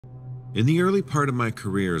In the early part of my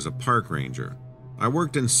career as a park ranger, I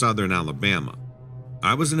worked in southern Alabama.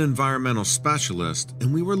 I was an environmental specialist,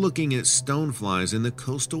 and we were looking at stoneflies in the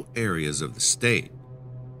coastal areas of the state.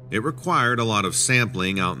 It required a lot of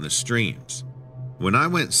sampling out in the streams. When I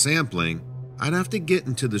went sampling, I'd have to get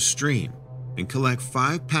into the stream and collect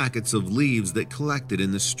 5 packets of leaves that collected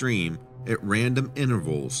in the stream at random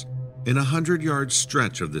intervals in a 100-yard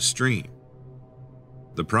stretch of the stream.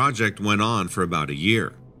 The project went on for about a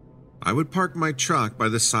year. I would park my truck by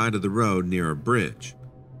the side of the road near a bridge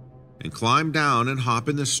and climb down and hop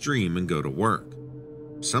in the stream and go to work.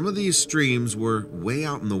 Some of these streams were way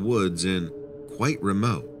out in the woods and quite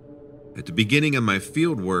remote. At the beginning of my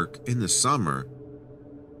field work in the summer,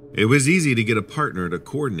 it was easy to get a partner to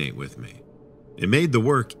coordinate with me. It made the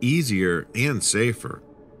work easier and safer.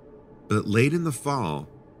 But late in the fall,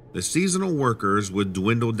 the seasonal workers would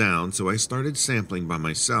dwindle down, so I started sampling by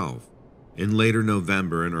myself in later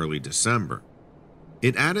November and early December.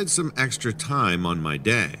 It added some extra time on my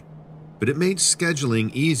day, but it made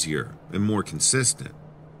scheduling easier and more consistent.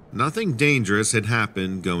 Nothing dangerous had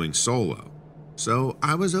happened going solo, so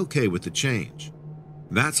I was okay with the change.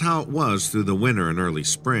 That's how it was through the winter and early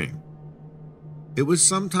spring. It was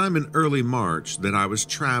sometime in early March that I was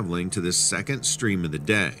traveling to the second stream of the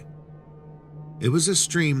day. It was a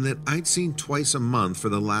stream that I'd seen twice a month for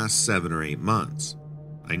the last 7 or 8 months.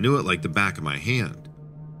 I knew it like the back of my hand,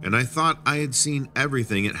 and I thought I had seen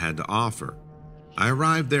everything it had to offer. I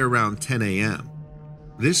arrived there around 10 a.m.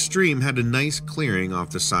 This stream had a nice clearing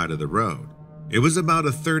off the side of the road. It was about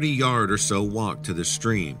a 30-yard or so walk to the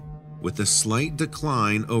stream, with a slight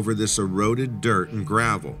decline over this eroded dirt and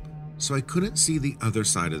gravel, so I couldn't see the other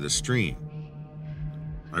side of the stream.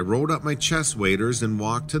 I rolled up my chest waders and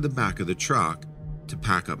walked to the back of the truck to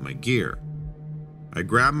pack up my gear. I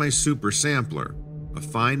grabbed my super sampler, a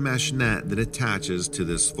fine mesh net that attaches to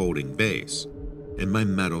this folding base, and my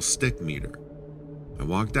metal stick meter. I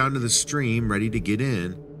walked down to the stream ready to get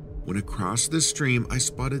in when across the stream I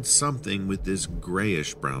spotted something with this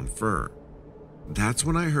grayish brown fur. That's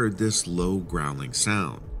when I heard this low growling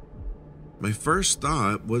sound. My first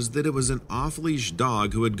thought was that it was an off-leash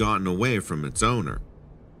dog who had gotten away from its owner.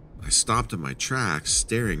 I stopped in my tracks,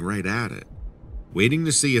 staring right at it, waiting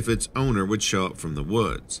to see if its owner would show up from the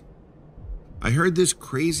woods. I heard this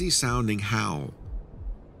crazy-sounding howl,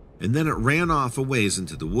 and then it ran off a ways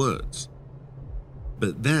into the woods.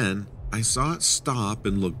 But then I saw it stop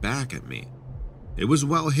and look back at me. It was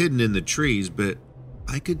well hidden in the trees, but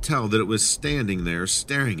I could tell that it was standing there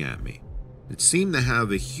staring at me. It seemed to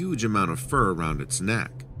have a huge amount of fur around its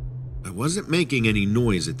neck. I wasn't making any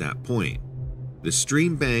noise at that point. The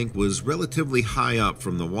stream bank was relatively high up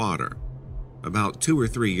from the water, about 2 or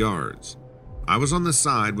 3 yards. I was on the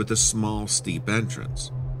side with a small, steep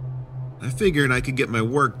entrance. I figured I could get my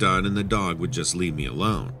work done and the dog would just leave me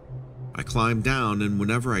alone. I climbed down, and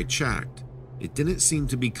whenever I checked, it didn't seem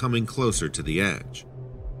to be coming closer to the edge.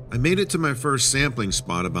 I made it to my first sampling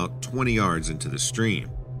spot about 20 yards into the stream.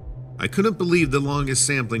 I couldn't believe the longest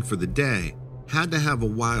sampling for the day had to have a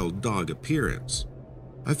wild dog appearance.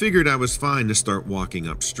 I figured I was fine to start walking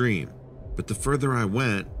upstream, but the further I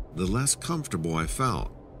went, the less comfortable I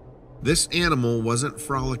felt. This animal wasn't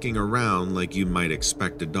frolicking around like you might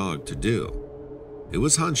expect a dog to do. It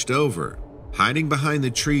was hunched over, hiding behind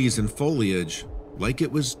the trees and foliage like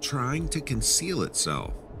it was trying to conceal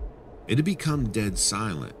itself. It had become dead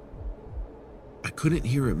silent. I couldn't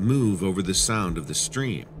hear it move over the sound of the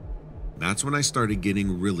stream. That's when I started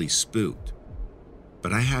getting really spooked.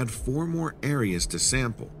 But I had 4 more areas to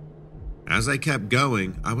sample. As I kept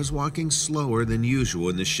going, I was walking slower than usual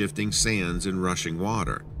in the shifting sands and rushing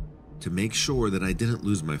water to make sure that I didn't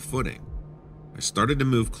lose my footing. I started to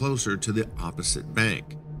move closer to the opposite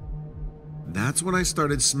bank. That's when I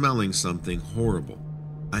started smelling something horrible.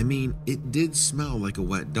 I mean, it did smell like a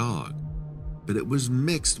wet dog, but it was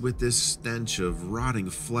mixed with this stench of rotting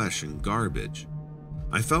flesh and garbage.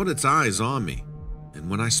 I felt its eyes on me, and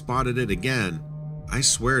when I spotted it again, I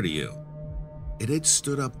swear to you, it had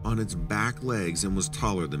stood up on its back legs and was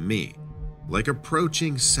taller than me, like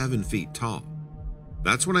approaching 7 feet tall.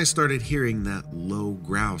 That's when I started hearing that low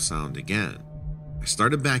growl sound again. I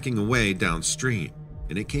started backing away downstream,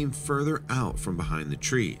 and it came further out from behind the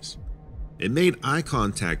trees. It made eye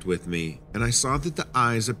contact with me, and I saw that the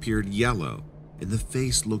eyes appeared yellow and the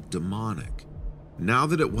face looked demonic. Now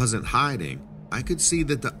that it wasn't hiding, I could see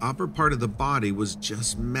that the upper part of the body was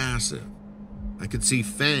just massive. I could see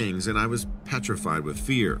fangs, and I was petrified with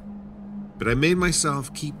fear. But I made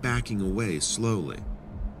myself keep backing away slowly,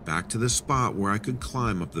 back to the spot where I could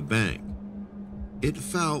climb up the bank. It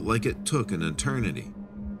felt like it took an eternity.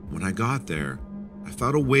 When I got there, I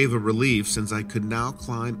felt a wave of relief since I could now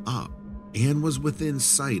climb up and was within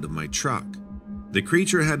sight of my truck. The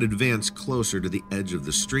creature had advanced closer to the edge of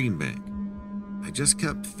the stream bank. I just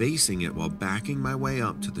kept facing it while backing my way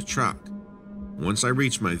up to the truck. Once I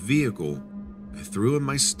reached my vehicle, I threw in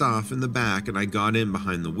my stuff in the back and I got in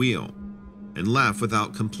behind the wheel and left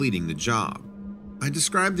without completing the job. I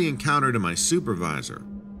described the encounter to my supervisor.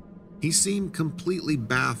 He seemed completely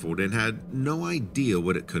baffled and had no idea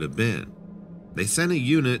what it could have been. They sent a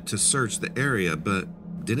unit to search the area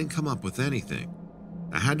but didn't come up with anything.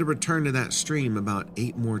 I had to return to that stream about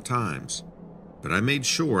 8 more times, but I made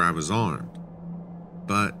sure I was armed.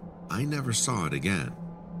 But I never saw it again.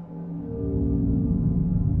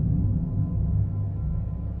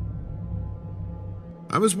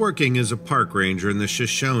 I was working as a park ranger in the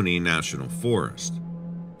Shoshone National Forest.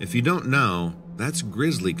 If you don't know, that's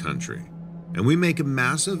grizzly country, and we make a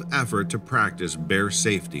massive effort to practice bear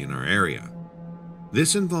safety in our area.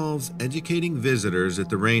 This involves educating visitors at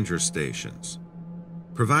the ranger stations,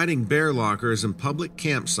 providing bear lockers in public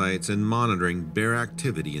campsites, and monitoring bear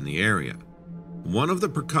activity in the area. One of the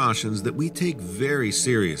precautions that we take very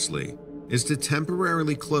seriously is to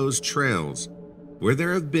temporarily close trails where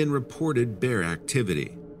there have been reported bear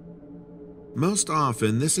activity. Most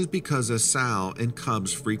often, this is because a sow and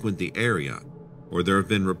cubs frequent the area, or there have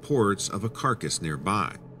been reports of a carcass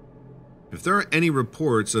nearby. If there are any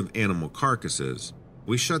reports of animal carcasses,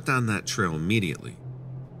 we shut down that trail immediately.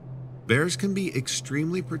 Bears can be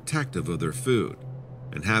extremely protective of their food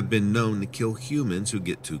and have been known to kill humans who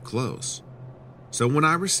get too close. So when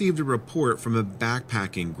I received a report from a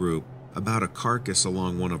backpacking group about a carcass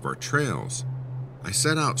along one of our trails, I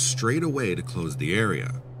set out straight away to close the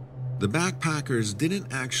area. The backpackers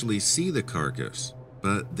didn't actually see the carcass,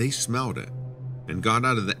 but they smelled it and got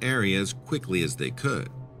out of the area as quickly as they could.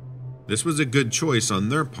 This was a good choice on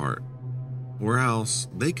their part, or else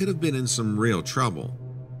they could have been in some real trouble.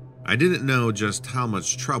 I didn't know just how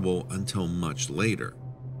much trouble until much later.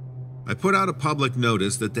 I put out a public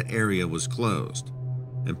notice that the area was closed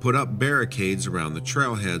and put up barricades around the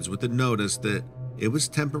trailheads with the notice that it was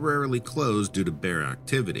temporarily closed due to bear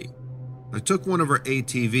activity. I took one of our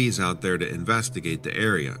ATVs out there to investigate the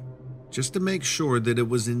area, just to make sure that it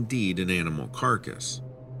was indeed an animal carcass.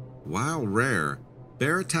 While rare,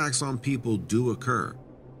 bear attacks on people do occur,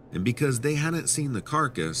 and because they hadn't seen the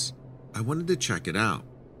carcass, I wanted to check it out.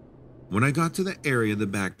 When I got to the area the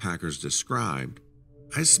backpackers described,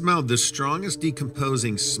 I smelled the strongest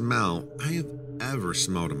decomposing smell I have ever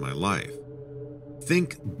smelled in my life.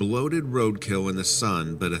 Think bloated roadkill in the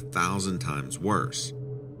sun, but 1,000 times worse.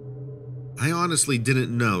 I honestly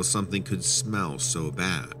didn't know something could smell so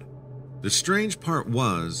bad. The strange part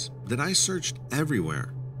was that I searched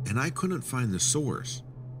everywhere and I couldn't find the source.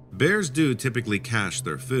 Bears do typically cache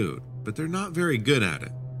their food, but they're not very good at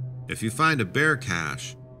it. If you find a bear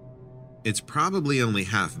cache, it's probably only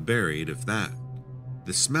half buried, if that.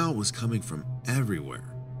 The smell was coming from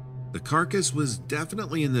everywhere. The carcass was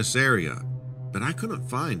definitely in this area, but I couldn't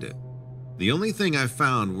find it. The only thing I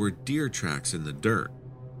found were deer tracks in the dirt.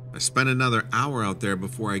 I spent another hour out there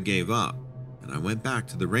before I gave up, and I went back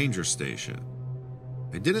to the ranger station.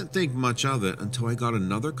 I didn't think much of it until I got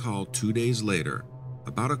another call 2 days later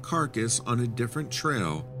about a carcass on a different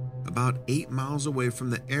trail about 8 miles away from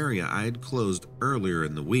the area I had closed earlier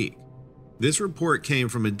in the week. This report came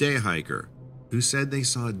from a day hiker who said they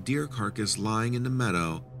saw a deer carcass lying in the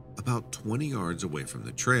meadow about 20 yards away from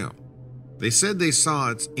the trail. They said they saw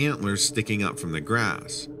its antlers sticking up from the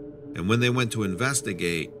grass, and when they went to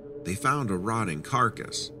investigate, they found a rotting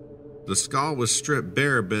carcass. The skull was stripped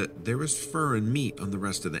bare, but there was fur and meat on the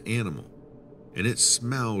rest of the animal, and it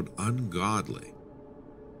smelled ungodly.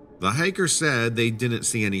 The hiker said they didn't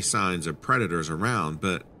see any signs of predators around,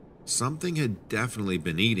 but something had definitely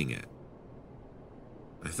been eating it.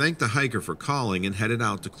 I thanked the hiker for calling and headed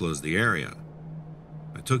out to close the area.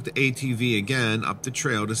 I took the ATV again up the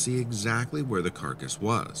trail to see exactly where the carcass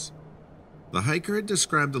was. The hiker had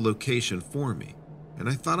described the location for me, and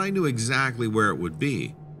I thought I knew exactly where it would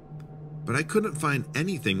be, but I couldn't find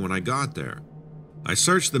anything when I got there. I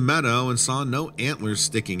searched the meadow and saw no antlers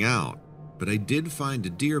sticking out, but I did find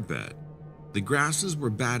a deer bed. The grasses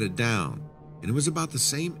were batted down, and it was about the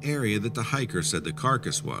same area that the hiker said the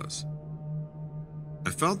carcass was. I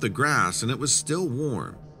felt the grass and it was still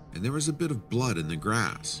warm, and there was a bit of blood in the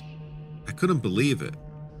grass. I couldn't believe it.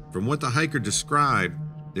 From what the hiker described,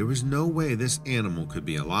 there was no way this animal could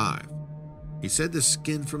be alive. He said the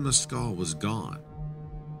skin from the skull was gone,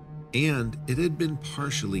 and it had been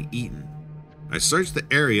partially eaten. I searched the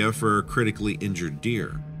area for a critically injured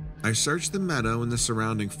deer. I searched the meadow and the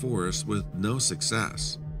surrounding forest with no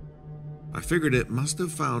success. I figured it must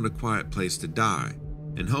have found a quiet place to die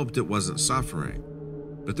and hoped it wasn't suffering,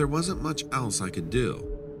 but there wasn't much else I could do.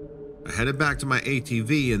 I headed back to my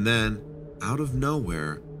ATV and then, out of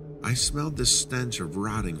nowhere, I smelled this stench of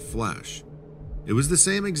rotting flesh. It was the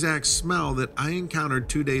same exact smell that I encountered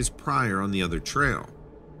 2 days prior on the other trail.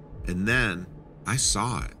 And then I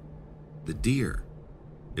saw it. The deer.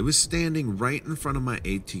 It was standing right in front of my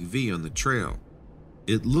ATV on the trail.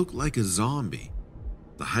 It looked like a zombie.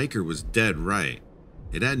 The hiker was dead right.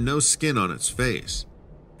 It had no skin on its face.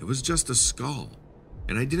 It was just a skull,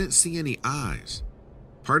 and I didn't see any eyes.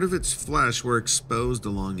 Part of its flesh were exposed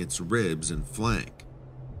along its ribs and flank.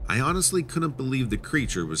 I honestly couldn't believe the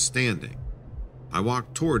creature was standing. I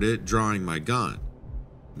walked toward it, drawing my gun.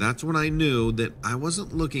 That's when I knew that I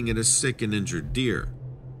wasn't looking at a sick and injured deer.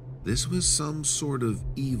 This was some sort of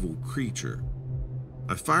evil creature.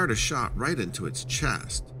 I fired a shot right into its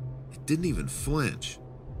chest. It didn't even flinch.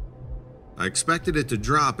 I expected it to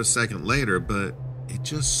drop a second later, but it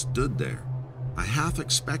just stood there. I half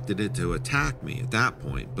expected it to attack me at that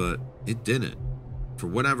point, but it didn't. For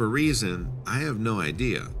whatever reason, I have no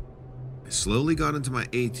idea. I slowly got into my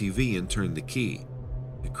ATV and turned the key.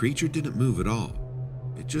 The creature didn't move at all.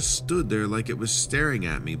 It just stood there like it was staring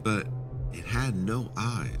at me, but it had no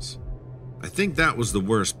eyes. I think that was the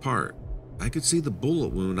worst part. I could see the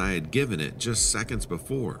bullet wound I had given it just seconds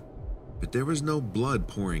before, but there was no blood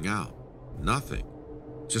pouring out. Nothing.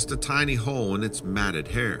 Just a tiny hole in its matted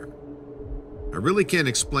hair. I really can't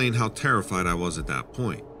explain how terrified I was at that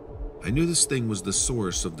point. I knew this thing was the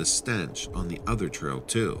source of the stench on the other trail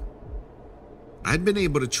too. I'd been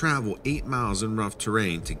able to travel 8 miles in rough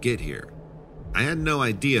terrain to get here. I had no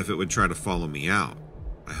idea if it would try to follow me out.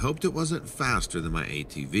 I hoped it wasn't faster than my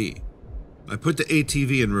ATV. I put the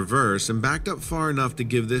ATV in reverse and backed up far enough to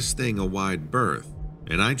give this thing a wide berth,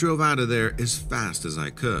 and I drove out of there as fast as I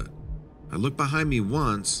could. I looked behind me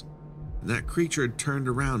once, and that creature had turned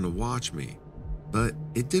around to watch me, but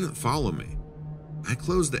it didn't follow me. I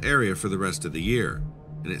closed the area for the rest of the year,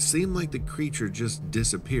 and it seemed like the creature just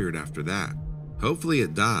disappeared after that. Hopefully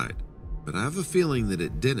it died, but I have a feeling that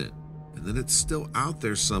it didn't, and that it's still out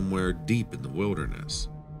there somewhere deep in the wilderness.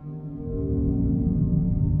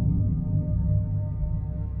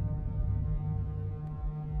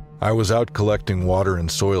 I was out collecting water and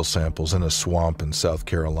soil samples in a swamp in South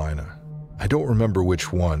Carolina. I don't remember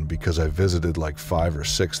which one because I visited like 5 or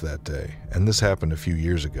 6 that day, and this happened a few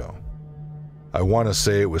years ago. I want to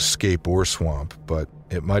say it was Scape Ore Swamp, but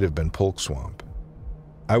it might have been Polk Swamp.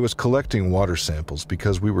 I was collecting water samples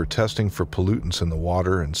because we were testing for pollutants in the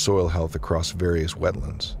water and soil health across various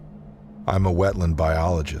wetlands. I'm a wetland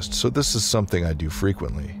biologist, so this is something I do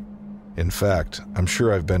frequently. In fact, I'm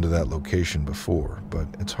sure I've been to that location before, but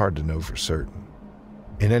it's hard to know for certain.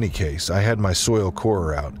 In any case, I had my soil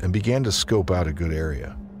corer out and began to scope out a good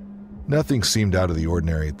area. Nothing seemed out of the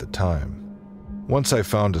ordinary at the time. Once I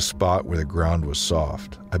found a spot where the ground was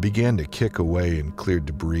soft, I began to kick away and clear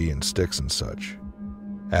debris and sticks and such.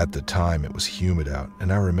 At the time, it was humid out,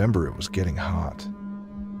 and I remember it was getting hot.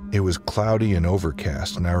 It was cloudy and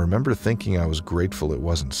overcast, and I remember thinking I was grateful it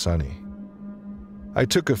wasn't sunny. I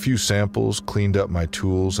took a few samples, cleaned up my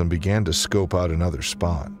tools, and began to scope out another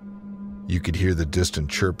spot. You could hear the distant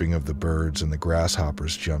chirping of the birds and the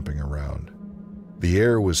grasshoppers jumping around. The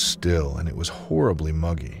air was still, and it was horribly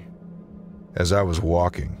muggy. As I was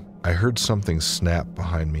walking, I heard something snap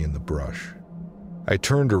behind me in the brush. I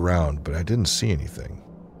turned around, but I didn't see anything.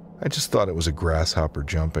 I just thought it was a grasshopper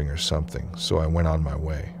jumping or something, so I went on my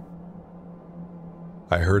way.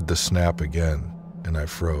 I heard the snap again, and I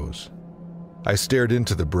froze. I stared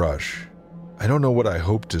into the brush. I don't know what I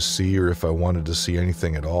hoped to see or if I wanted to see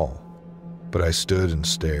anything at all, but I stood and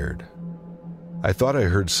stared. I thought I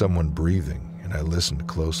heard someone breathing, and I listened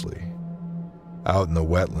closely. Out in the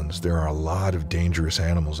wetlands, there are a lot of dangerous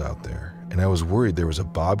animals out there, and I was worried there was a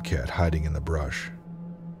bobcat hiding in the brush.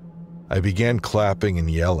 I began clapping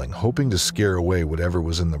and yelling, hoping to scare away whatever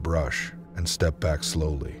was in the brush, and stepped back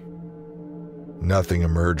slowly. Nothing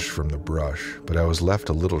emerged from the brush, but I was left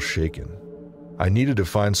a little shaken. I needed to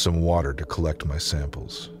find some water to collect my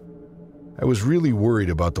samples. I was really worried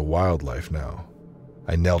about the wildlife now.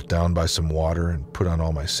 I knelt down by some water and put on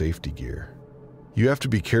all my safety gear. You have to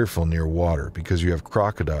be careful near water because you have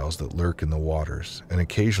crocodiles that lurk in the waters, and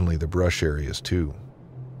occasionally the brush areas too.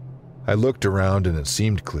 I looked around and it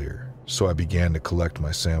seemed clear, so I began to collect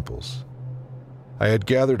my samples. I had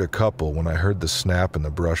gathered a couple when I heard the snap in the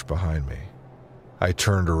brush behind me. I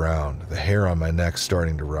turned around, the hair on my neck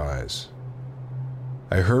starting to rise.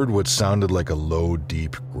 I heard what sounded like a low,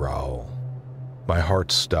 deep growl. My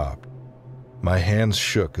heart stopped. My hands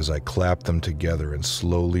shook as I clapped them together and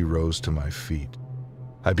slowly rose to my feet.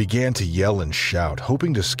 I began to yell and shout,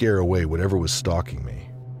 hoping to scare away whatever was stalking me.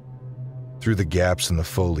 Through the gaps in the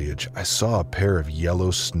foliage, I saw a pair of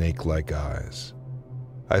yellow snake-like eyes.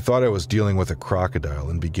 I thought I was dealing with a crocodile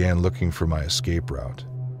and began looking for my escape route.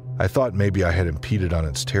 I thought maybe I had impeded on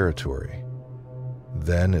its territory.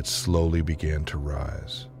 Then it slowly began to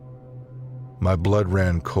rise. My blood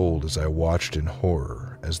ran cold as I watched in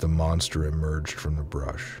horror as the monster emerged from the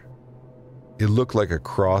brush. It looked like a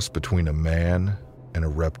cross between a man and a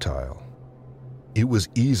reptile. It was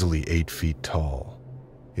easily 8 feet tall.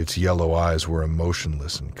 Its yellow eyes were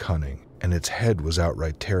emotionless and cunning, and its head was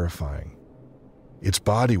outright terrifying. Its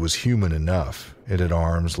body was human enough. It had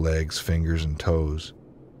arms, legs, fingers, and toes,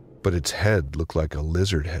 but its head looked like a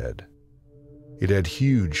lizard head. It had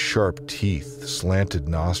huge, sharp teeth, slanted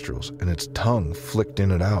nostrils, and its tongue flicked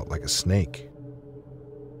in and out like a snake.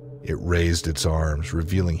 It raised its arms,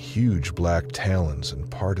 revealing huge black talons, and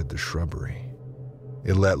parted the shrubbery.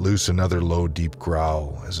 It let loose another low, deep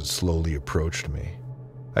growl as it slowly approached me.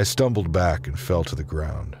 I stumbled back and fell to the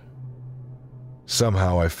ground.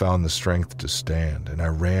 Somehow I found the strength to stand, and I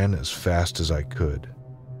ran as fast as I could.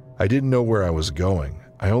 I didn't know where I was going.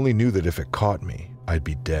 I only knew that if it caught me, I'd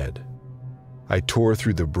be dead. I tore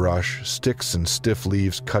through the brush, sticks and stiff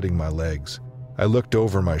leaves cutting my legs. I looked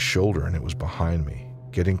over my shoulder and it was behind me,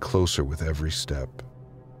 getting closer with every step.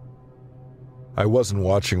 I wasn't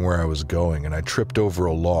watching where I was going, and I tripped over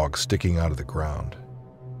a log sticking out of the ground.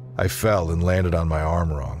 I fell and landed on my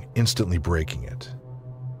arm wrong, instantly breaking it.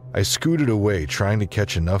 I scooted away, trying to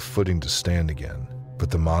catch enough footing to stand again, but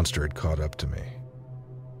the monster had caught up to me.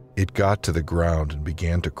 It got to the ground and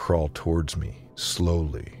began to crawl towards me,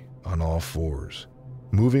 slowly, on all fours,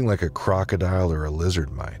 moving like a crocodile or a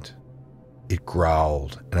lizard might. It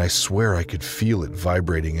growled, and I swear I could feel it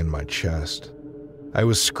vibrating in my chest. I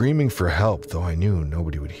was screaming for help, though I knew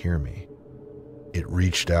nobody would hear me. It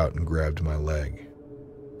reached out and grabbed my leg.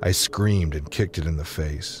 I screamed and kicked it in the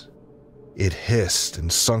face. It hissed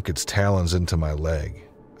and sunk its talons into my leg.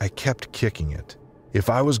 I kept kicking it. If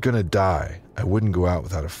I was going to die, I wouldn't go out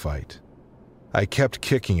without a fight. I kept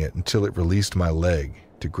kicking it until it released my leg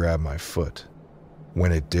to grab my foot.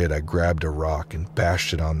 When it did, I grabbed a rock and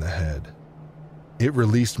bashed it on the head. It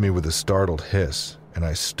released me with a startled hiss, and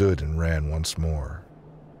I stood and ran once more.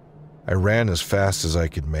 I ran as fast as I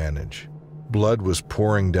could manage. Blood was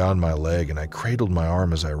pouring down my leg, and I cradled my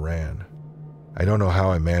arm as I ran. I don't know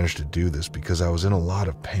how I managed to do this because I was in a lot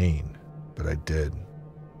of pain, but I did.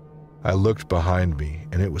 I looked behind me,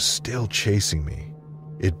 and it was still chasing me.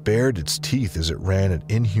 It bared its teeth as it ran at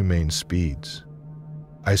inhumane speeds.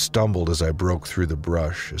 I stumbled as I broke through the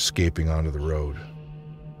brush, escaping onto the road.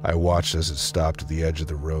 I watched as it stopped at the edge of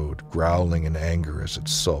the road, growling in anger as it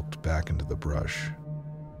sulked back into the brush.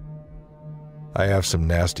 I have some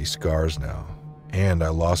nasty scars now, and I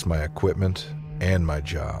lost my equipment and my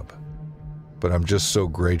job. But I'm just so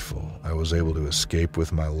grateful I was able to escape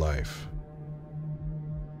with my life.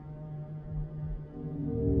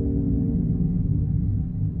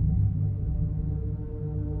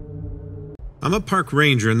 I'm a park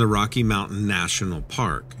ranger in the Rocky Mountain National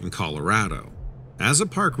Park in Colorado. As a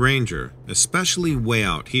park ranger, especially way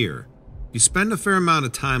out here, you spend a fair amount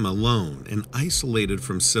of time alone and isolated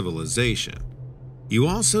from civilization. You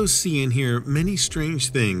also see and hear many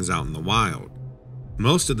strange things out in the wild.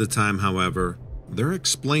 Most of the time, however, they're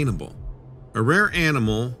explainable. A rare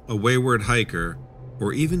animal, a wayward hiker,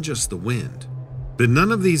 or even just the wind. But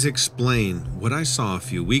none of these explain what I saw a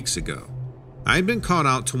few weeks ago. I had been caught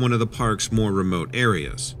out to one of the park's more remote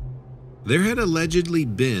areas. There had allegedly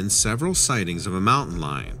been several sightings of a mountain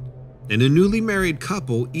lion, and a newly married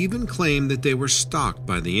couple even claimed that they were stalked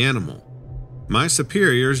by the animal. My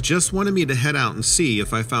superiors just wanted me to head out and see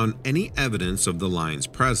if I found any evidence of the lion's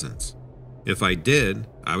presence. If I did,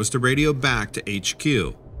 I was to radio back to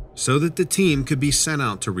HQ so that the team could be sent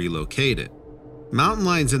out to relocate it. Mountain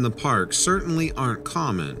lions in the park certainly aren't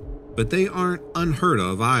common, but they aren't unheard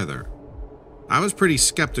of either. I was pretty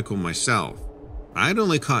skeptical myself. I had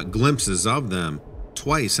only caught glimpses of them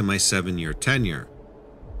twice in my 7-year tenure,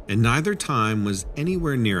 and neither time was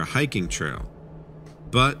anywhere near a hiking trail.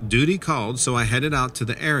 But duty called, so I headed out to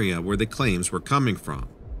the area where the claims were coming from,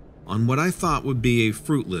 on what I thought would be a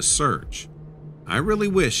fruitless search. I really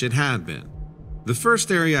wish it had been. The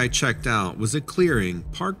first area I checked out was a clearing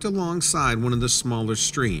parked alongside one of the smaller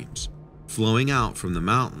streams, flowing out from the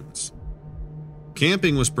mountains.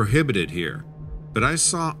 Camping was prohibited here, but I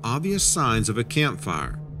saw obvious signs of a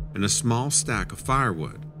campfire and a small stack of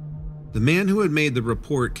firewood. The man who had made the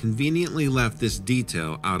report conveniently left this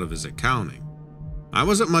detail out of his accounting. I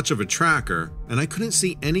wasn't much of a tracker, and I couldn't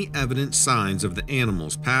see any evident signs of the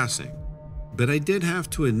animals passing, but I did have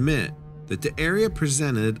to admit that the area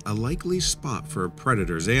presented a likely spot for a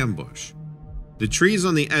predator's ambush. The trees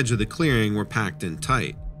on the edge of the clearing were packed in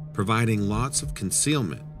tight, providing lots of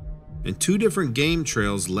concealment, and 2 different game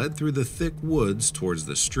trails led through the thick woods towards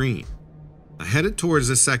the stream. I headed towards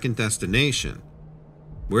the second destination,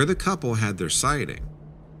 where the couple had their sighting.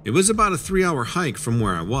 It was about a 3-hour hike from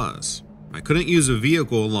where I was. I couldn't use a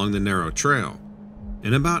vehicle along the narrow trail,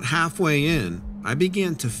 and about halfway in, I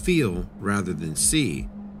began to feel, rather than see,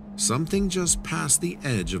 something just past the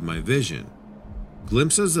edge of my vision.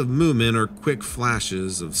 Glimpses of movement or quick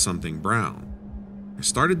flashes of something brown. I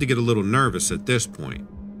started to get a little nervous at this point.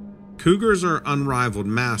 Cougars are unrivaled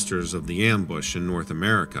masters of the ambush in North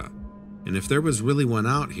America, and if there was really one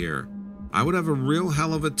out here, I would have a real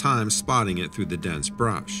hell of a time spotting it through the dense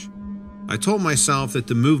brush. I told myself that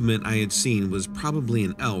the movement I had seen was probably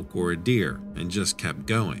an elk or a deer and just kept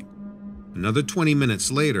going. Another 20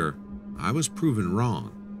 minutes later, I was proven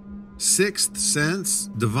wrong. Sixth sense,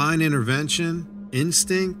 divine intervention,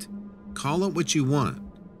 instinct, call it what you want.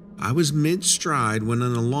 I was mid-stride when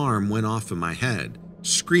an alarm went off in my head,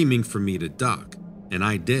 screaming for me to duck, and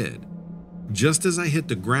I did. Just as I hit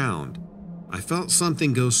the ground, I felt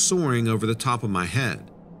something go soaring over the top of my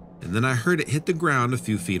head, and then I heard it hit the ground a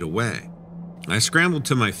few feet away. I scrambled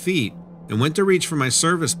to my feet and went to reach for my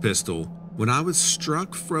service pistol when I was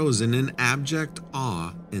struck frozen in abject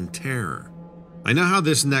awe and terror. I know how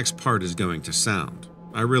this next part is going to sound.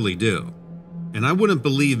 I really do. And I wouldn't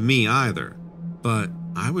believe me either, but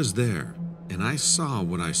I was there and I saw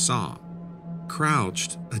what I saw.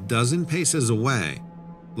 Crouched a dozen paces away,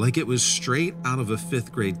 like it was straight out of a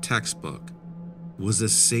 5th grade textbook, was a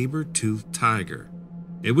saber-toothed tiger.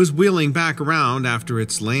 It was wheeling back around after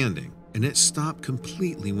its landing, and it stopped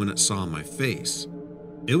completely when it saw my face.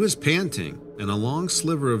 It was panting, and a long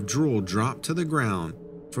sliver of drool dropped to the ground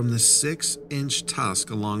from the 6-inch tusk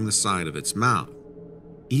along the side of its mouth.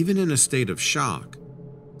 Even in a state of shock,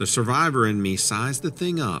 the survivor in me sized the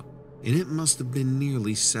thing up, and it must have been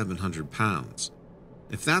nearly 700 pounds.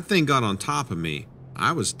 If that thing got on top of me,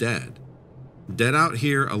 I was dead. Dead out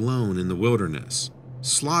here alone in the wilderness,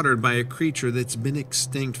 slaughtered by a creature that's been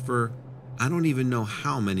extinct for I don't even know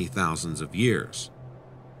how many thousands of years.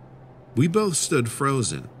 We both stood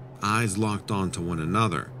frozen, eyes locked onto one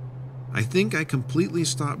another. I think I completely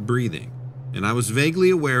stopped breathing, and I was vaguely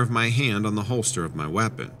aware of my hand on the holster of my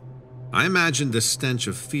weapon. I imagined the stench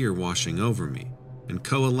of fear washing over me and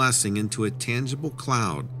coalescing into a tangible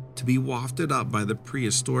cloud to be wafted up by the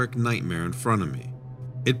prehistoric nightmare in front of me.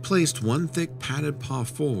 It placed one thick padded paw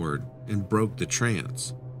forward and broke the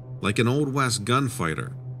trance. Like an Old West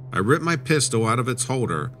gunfighter, I ripped my pistol out of its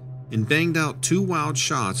holder and banged out 2 wild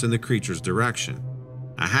shots in the creature's direction.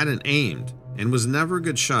 I hadn't aimed and was never a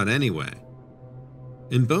good shot anyway.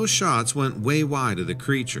 And both shots went way wide of the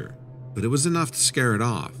creature, but it was enough to scare it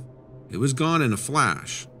off. It was gone in a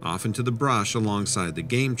flash, off into the brush alongside the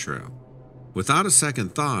game trail. Without a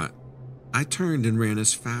second thought, I turned and ran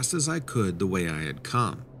as fast as I could the way I had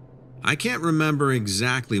come. I can't remember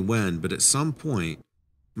exactly when, but at some point,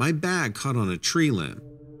 my bag caught on a tree limb,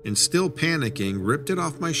 and still panicking, ripped it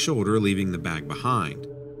off my shoulder, leaving the bag behind.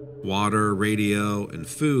 Water, radio, and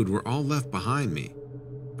food were all left behind me.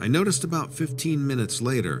 I noticed about 15 minutes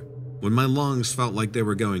later when my lungs felt like they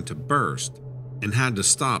were going to burst and had to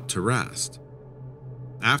stop to rest.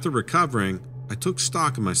 After recovering, I took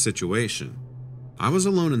stock of my situation. I was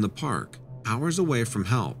alone in the park, hours away from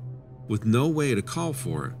help, with no way to call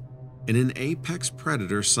for it, and an apex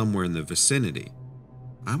predator somewhere in the vicinity.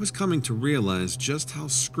 I was coming to realize just how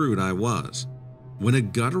screwed I was when a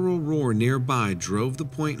guttural roar nearby drove the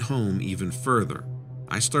point home even further.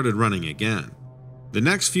 I started running again. The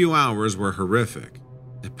next few hours were horrific.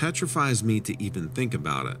 It petrifies me to even think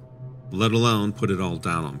about it, let alone put it all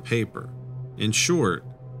down on paper. In short,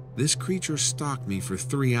 this creature stalked me for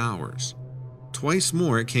 3 hours. Twice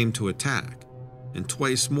more it came to attack, and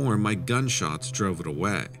twice more my gunshots drove it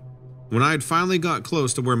away. When I had finally got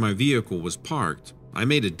close to where my vehicle was parked, I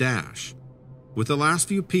made a dash, with the last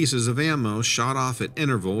few pieces of ammo shot off at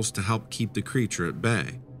intervals to help keep the creature at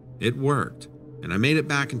bay. It worked, and I made it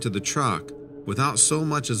back into the truck without so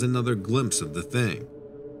much as another glimpse of the thing.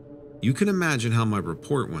 You can imagine how my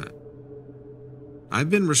report went. I've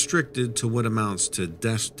been restricted to what amounts to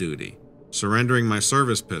desk duty, surrendering my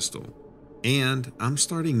service pistol, and I'm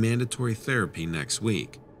starting mandatory therapy next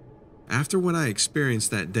week. After what I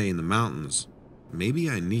experienced that day in the mountains, maybe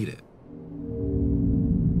I need it.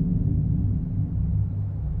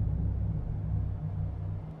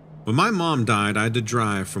 When my mom died, I had to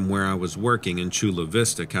drive from where I was working in Chula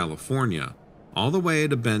Vista, California, all the way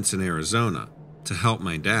to Benson, Arizona, to help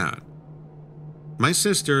my dad. My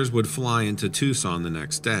sisters would fly into Tucson the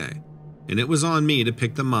next day, and it was on me to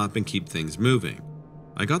pick them up and keep things moving.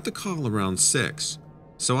 I got the call around 6,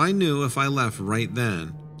 so I knew if I left right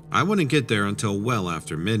then, I wouldn't get there until well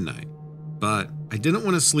after midnight. But I didn't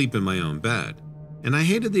want to sleep in my own bed, and I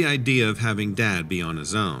hated the idea of having Dad be on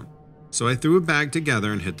his own, so I threw a bag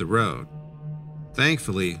together and hit the road.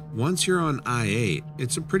 Thankfully, once you're on I-8,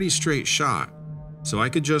 it's a pretty straight shot, so I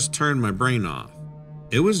could just turn my brain off.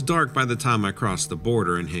 It was dark by the time I crossed the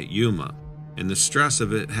border and hit Yuma, and the stress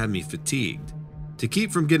of it had me fatigued. To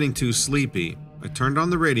keep from getting too sleepy, I turned on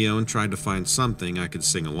the radio and tried to find something I could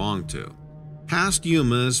sing along to. Past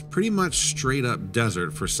Yuma is pretty much straight up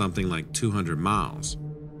desert for something like 200 miles.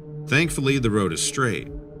 Thankfully, the road is straight,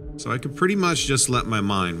 so I could pretty much just let my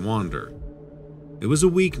mind wander. It was a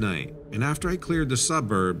weeknight, and after I cleared the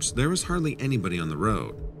suburbs, there was hardly anybody on the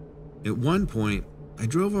road. At one point, I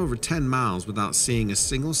drove over 10 miles without seeing a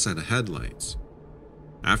single set of headlights.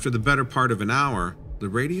 After the better part of an hour, the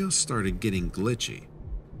radio started getting glitchy.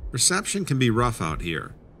 Reception can be rough out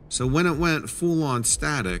here, so when it went full-on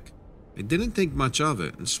static, I didn't think much of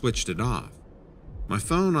it and switched it off. My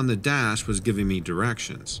phone on the dash was giving me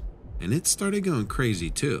directions, and it started going crazy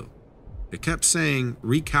too. It kept saying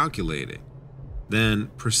recalculating, then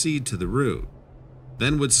proceed to the route,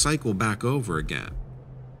 then would cycle back over again.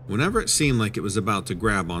 Whenever it seemed like it was about to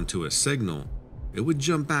grab onto a signal, it would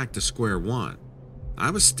jump back to square one. I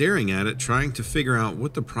was staring at it trying to figure out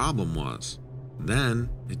what the problem was. Then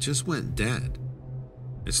it just went dead.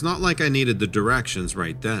 It's not like I needed the directions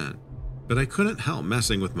right then, but I couldn't help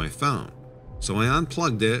messing with my phone, so I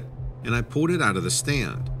unplugged it and I pulled it out of the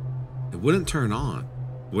stand. It wouldn't turn on.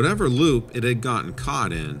 Whatever loop it had gotten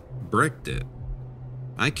caught in bricked it.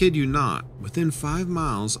 I kid you not, within 5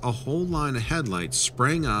 miles, a whole line of headlights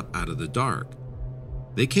sprang up out of the dark.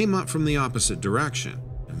 They came up from the opposite direction,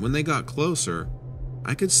 and when they got closer,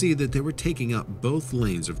 I could see that they were taking up both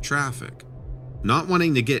lanes of traffic. Not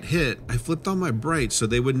wanting to get hit, I flipped on my brights so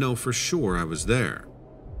they would know for sure I was there.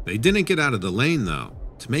 They didn't get out of the lane though.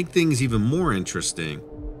 To make things even more interesting,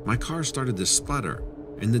 my car started to sputter,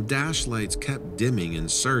 and the dash lights kept dimming and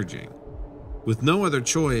surging. With no other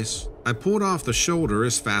choice, I pulled off the shoulder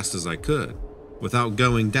as fast as I could, without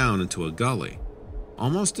going down into a gully.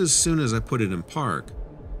 Almost as soon as I put it in park,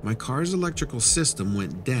 my car's electrical system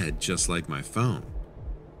went dead just like my phone.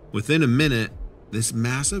 Within a minute, this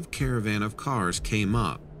massive caravan of cars came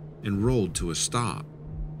up and rolled to a stop.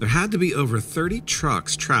 There had to be over 30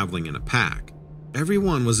 trucks traveling in a pack. Every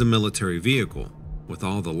one was a military vehicle, with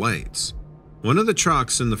all the lights. One of the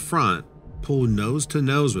trucks in the front pulled nose to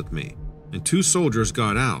nose with me, and 2 soldiers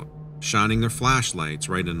got out, shining their flashlights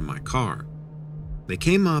right into my car. They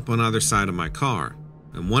came up on either side of my car,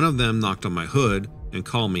 and one of them knocked on my hood and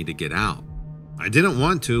called me to get out. I didn't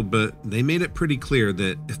want to, but they made it pretty clear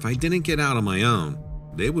that if I didn't get out on my own,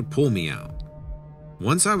 they would pull me out.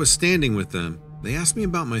 Once I was standing with them, they asked me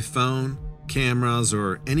about my phone, cameras,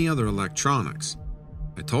 or any other electronics.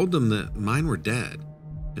 I told them that mine were dead,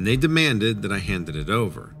 and they demanded that I handed it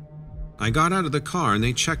over. I got out of the car and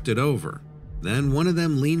they checked it over. Then one of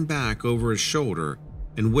them leaned back over his shoulder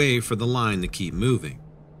and waved for the line to keep moving.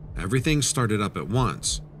 Everything started up at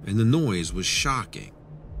once, and the noise was shocking.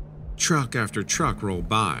 Truck after truck rolled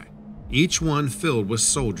by, each one filled with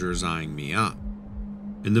soldiers eyeing me up.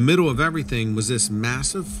 In the middle of everything was this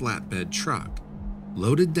massive flatbed truck,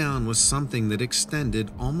 loaded down with something that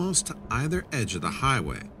extended almost to either edge of the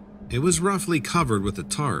highway. It was roughly covered with a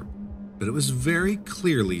tarp, but it was very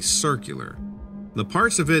clearly circular. The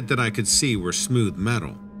parts of it that I could see were smooth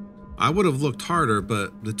metal. I would have looked harder,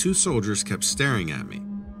 but the 2 soldiers kept staring at me,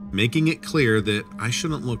 making it clear that I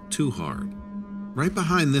shouldn't look too hard. Right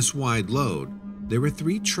behind this wide load, there were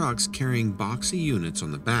 3 trucks carrying boxy units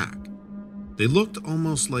on the back. They looked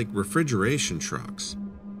almost like refrigeration trucks,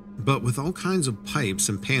 but with all kinds of pipes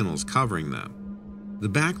and panels covering them. The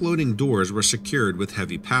back-loading doors were secured with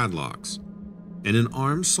heavy padlocks, and an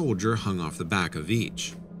armed soldier hung off the back of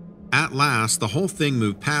each. At last, the whole thing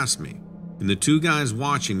moved past me, and the 2 guys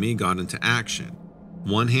watching me got into action.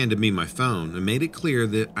 One handed me my phone and made it clear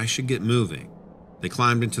that I should get moving. They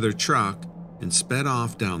climbed into their truck and sped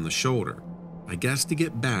off down the shoulder, I guess to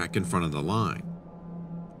get back in front of the line.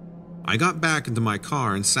 I got back into my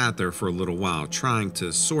car and sat there for a little while trying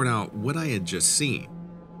to sort out what I had just seen.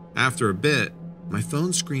 After a bit, my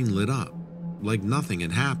phone screen lit up, like nothing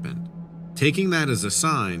had happened. Taking that as a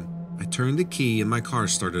sign, I turned the key and my car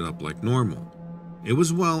started up like normal. It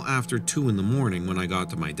was well after 2 in the morning when I got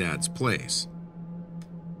to my dad's place.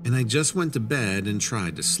 and I just went to bed and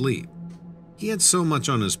tried to sleep. He had so much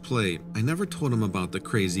on his plate, I never told him about the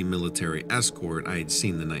crazy military escort I had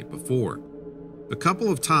seen the night before. A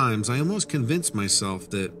couple of times, I almost convinced myself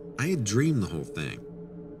that I had dreamed the whole thing,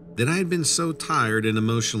 that I had been so tired and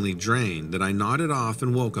emotionally drained that I nodded off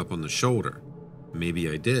and woke up on the shoulder. Maybe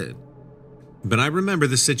I did. But I remember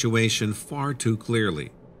the situation far too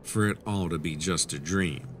clearly for it all to be just a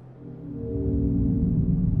dream.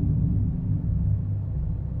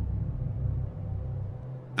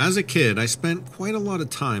 As a kid, I spent quite a lot of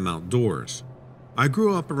time outdoors. I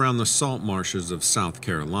grew up around the salt marshes of South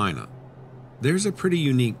Carolina. There's a pretty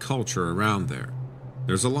unique culture around there.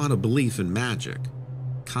 There's a lot of belief in magic,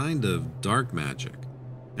 kind of dark magic,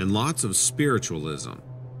 and lots of spiritualism.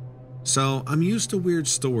 So I'm used to weird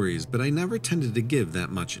stories, but I never tended to give that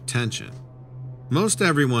much attention. Most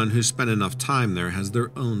everyone who spent enough time there has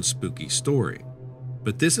their own spooky story,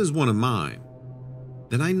 but this is one of mine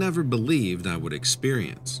that I never believed I would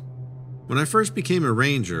experience. When I first became a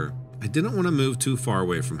ranger, I didn't want to move too far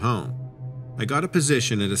away from home. I got a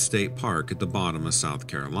position at a state park at the bottom of South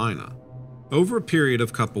Carolina. Over a period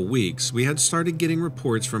of couple weeks, we had started getting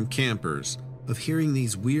reports from campers of hearing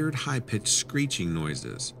these weird high-pitched screeching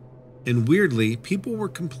noises. And weirdly, people were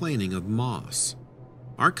complaining of moss.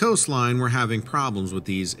 Our coastline were having problems with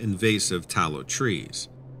these invasive tallow trees,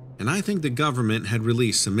 and I think the government had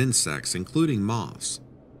released some insects, including moths,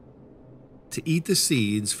 to eat the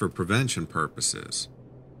seeds for prevention purposes.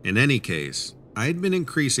 In any case, I had been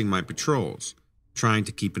increasing my patrols, trying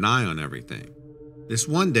to keep an eye on everything. This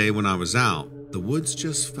one day when I was out, the woods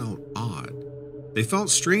just felt odd. They felt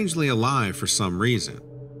strangely alive for some reason.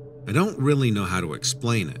 I don't really know how to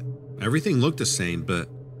explain it. Everything looked the same, but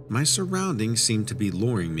my surroundings seemed to be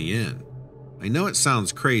luring me in. I know it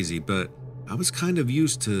sounds crazy, but I was kind of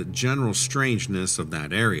used to general strangeness of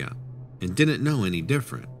that area and didn't know any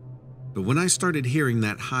different. But when I started hearing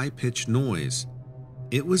that high-pitched noise,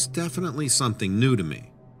 it was definitely something new to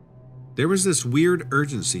me. There was this weird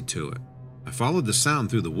urgency to it. I followed the sound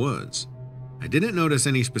through the woods. I didn't notice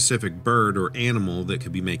any specific bird or animal that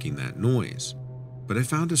could be making that noise, but I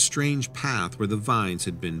found a strange path where the vines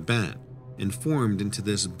had been bent and formed into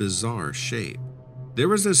this bizarre shape. There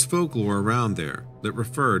was this folklore around there that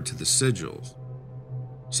referred to the sigils.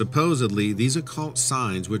 Supposedly, these occult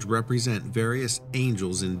signs, which represent various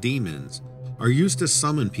angels and demons, are used to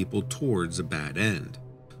summon people towards a bad end.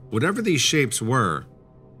 Whatever these shapes were,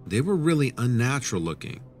 they were really unnatural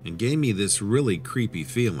looking and gave me this really creepy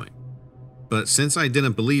feeling. But since I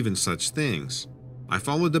didn't believe in such things, I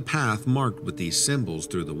followed the path marked with these symbols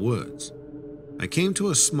through the woods. I came to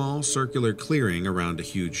a small circular clearing around a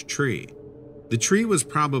huge tree. The tree was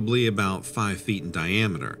probably about 5 feet in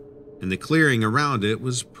diameter, and the clearing around it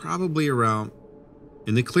was 3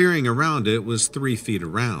 feet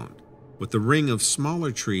around, with a ring of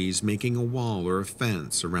smaller trees making a wall or a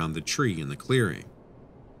fence around the tree in the clearing.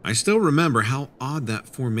 I still remember how odd that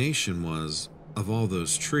formation was of all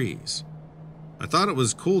those trees. I thought it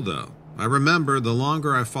was cool though. I remember the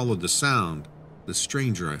longer I followed the sound, the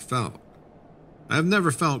stranger I felt. I have never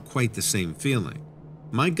felt quite the same feeling.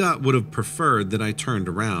 My gut would have preferred that I turned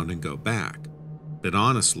around and go back. But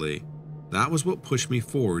honestly, that was what pushed me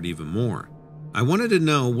forward even more. I wanted to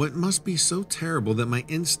know what must be so terrible that my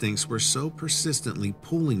instincts were so persistently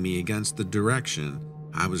pulling me against the direction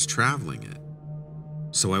I was traveling in.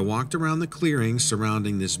 So I walked around the clearing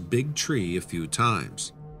surrounding this big tree a few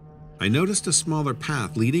times. I noticed a smaller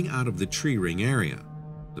path leading out of the tree ring area.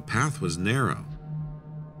 The path was narrow,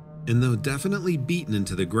 and though definitely beaten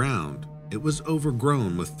into the ground, it was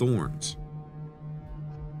overgrown with thorns.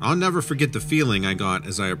 I'll never forget the feeling I got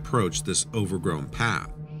as I approached this overgrown path.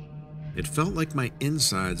 It felt like my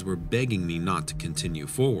insides were begging me not to continue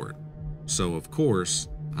forward, so of course,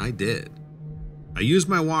 I did. I used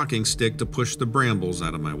my walking stick to push the brambles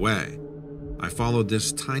out of my way. I followed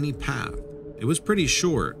this tiny path. It was pretty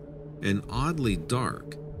short and oddly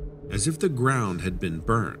dark, as if the ground had been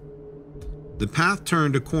burnt. The path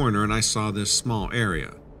turned a corner and I saw this small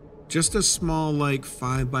area. Just a small, like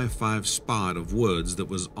 5x5 spot of woods that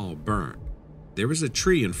was all burnt. There was a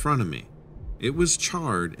tree in front of me. It was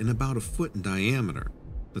charred and about 1 foot in diameter.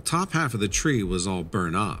 The top half of the tree was all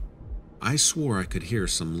burnt up. I swore I could hear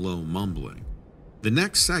some low mumbling. The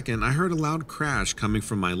next second, I heard a loud crash coming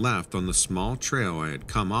from my left on the small trail I had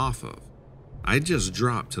come off of. I just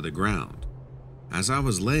dropped to the ground. As I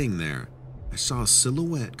was laying there, I saw a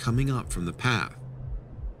silhouette coming up from the path.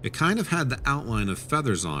 It kind of had the outline of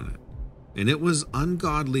feathers on it, and it was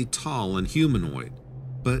ungodly tall and humanoid,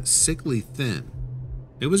 but sickly thin.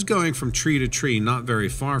 It was going from tree to tree not very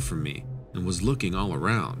far from me and was looking all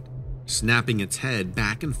around. snapping its head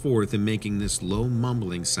back and forth and making this low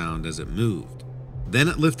mumbling sound as it moved. Then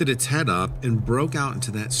it lifted its head up and broke out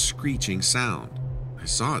into that screeching sound. I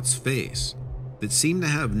saw its face. It seemed to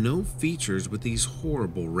have no features with these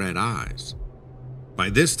horrible red eyes. By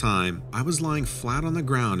this time, I was lying flat on the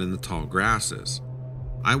ground in the tall grasses.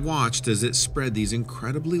 I watched as it spread these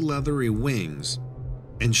incredibly leathery wings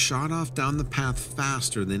and shot off down the path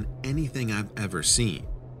faster than anything I've ever seen.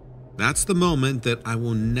 That's the moment that I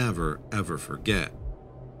will never ever forget.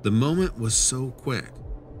 The moment was so quick.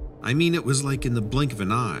 I mean, it was like in the blink of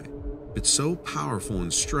an eye. It's so powerful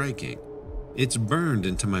and striking. It's burned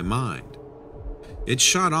into my mind. It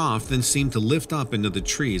shot off, then seemed to lift up into the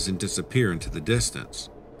trees and disappear into the distance.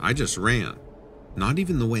 I just ran. Not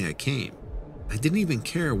even the way I came. I didn't even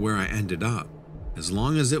care where I ended up, as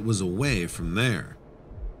long as it was away from there.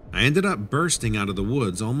 I ended up bursting out of the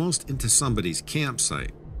woods almost into somebody's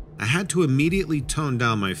campsite. I had to immediately tone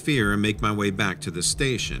down my fear and make my way back to the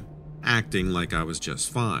station, acting like I was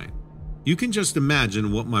just fine. You can just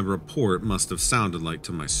imagine what my report must have sounded like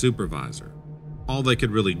to my supervisor. All they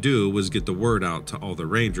could really do was get the word out to all the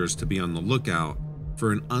rangers to be on the lookout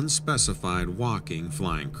for an unspecified walking,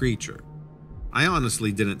 flying creature. I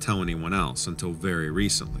honestly didn't tell anyone else until very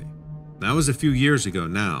recently. That was a few years ago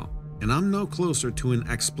now, and I'm no closer to an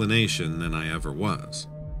explanation than I ever was.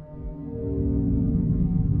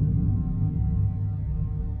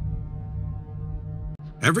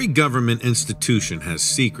 Every government institution has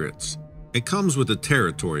secrets. It comes with the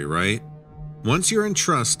territory, right? Once you're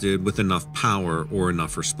entrusted with enough power or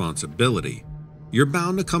enough responsibility, you're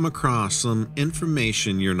bound to come across some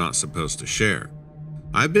information you're not supposed to share.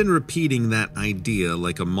 I've been repeating that idea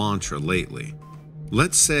like a mantra lately.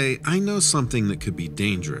 Let's say I know something that could be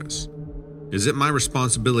dangerous. Is it my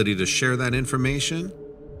responsibility to share that information?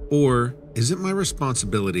 Or is it my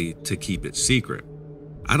responsibility to keep it secret?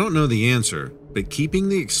 I don't know the answer, but keeping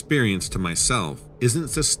the experience to myself isn't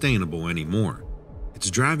sustainable anymore.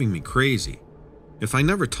 It's driving me crazy. If I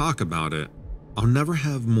never talk about it, I'll never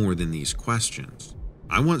have more than these questions.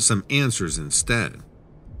 I want some answers instead.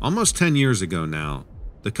 Almost 10 years ago now,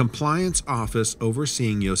 the compliance office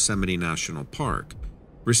overseeing Yosemite National Park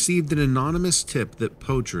received an anonymous tip that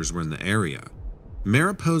poachers were in the area.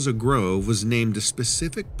 Mariposa Grove was named a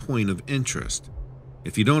specific point of interest.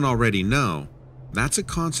 If you don't already know, that's a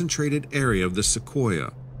concentrated area of the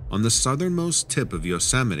sequoia on the southernmost tip of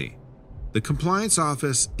Yosemite. The compliance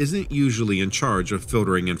office isn't usually in charge of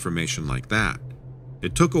filtering information like that.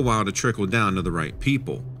 It took a while to trickle down to the right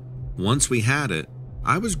people. Once we had it,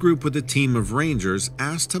 I was grouped with a team of rangers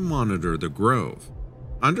asked to monitor the grove.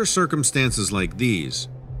 Under circumstances like these,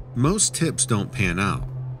 most tips don't pan out.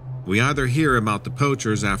 We either hear about the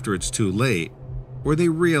poachers after it's too late, or they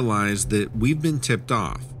realize that we've been tipped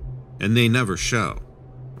off, and they never show.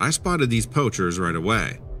 I spotted these poachers right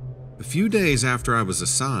away. A few days after I was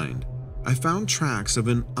assigned, I found tracks of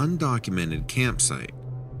an undocumented campsite.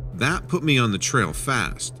 That put me on the trail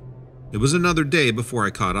fast. It was another day before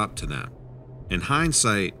I caught up to them. In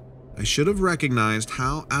hindsight, I should have recognized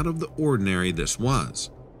how out of the ordinary this was.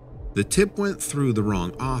 The tip went through the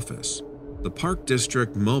wrong office. The park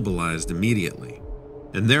district mobilized immediately.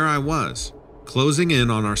 And there I was, closing in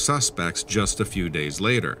on our suspects just a few days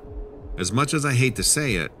later. As much as I hate to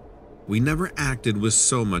say it, we never acted with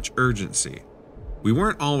so much urgency. We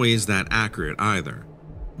weren't always that accurate either.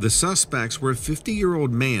 The suspects were a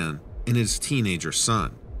 50-year-old man and his teenager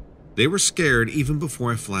son. They were scared even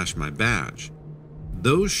before I flashed my badge.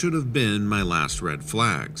 Those should have been my last red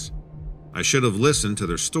flags. I should have listened to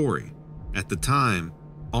their story. At the time,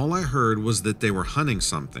 all I heard was that they were hunting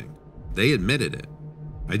something. They admitted it.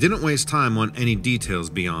 I didn't waste time on any details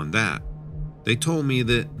beyond that. They told me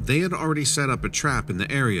that they had already set up a trap in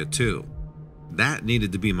the area too. That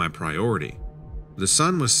needed to be my priority. The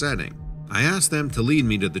sun was setting. I asked them to lead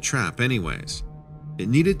me to the trap anyways. It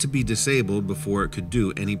needed to be disabled before it could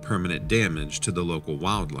do any permanent damage to the local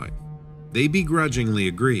wildlife. They begrudgingly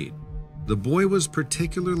agreed. The boy was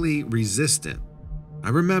particularly resistant. I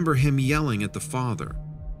remember him yelling at the father,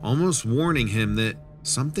 almost warning him that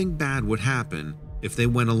something bad would happen if they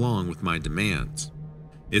went along with my demands.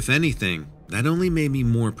 If anything, that only made me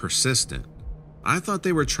more persistent. I thought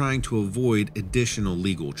they were trying to avoid additional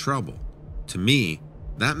legal trouble. To me,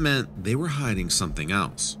 that meant they were hiding something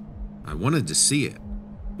else. I wanted to see it.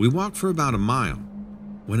 We walked for about a mile.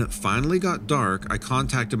 When it finally got dark, I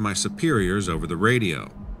contacted my superiors over the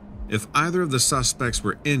radio. If either of the suspects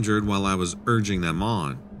were injured while I was urging them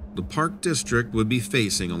on, the park district would be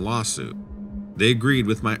facing a lawsuit. They agreed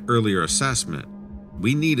with my earlier assessment.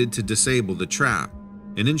 We needed to disable the trap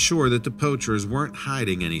and ensure that the poachers weren't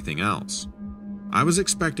hiding anything else. I was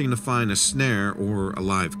expecting to find a snare or a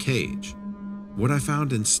live cage. What I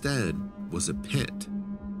found instead was a pit.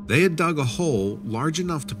 They had dug a hole large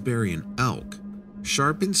enough to bury an elk.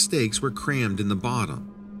 Sharpened stakes were crammed in the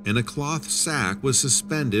bottom, and a cloth sack was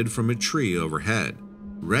suspended from a tree overhead.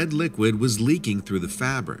 Red liquid was leaking through the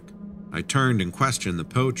fabric. I turned and questioned the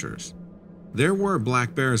poachers. There were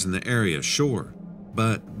black bears in the area, sure,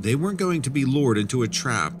 but they weren't going to be lured into a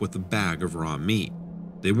trap with a bag of raw meat.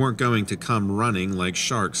 They weren't going to come running like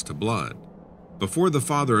sharks to blood. Before the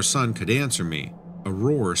father or son could answer me, a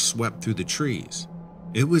roar swept through the trees.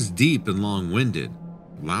 It was deep and long-winded,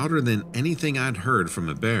 louder than anything I'd heard from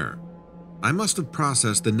a bear. I must have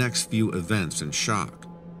processed the next few events in shock.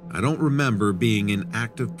 I don't remember being an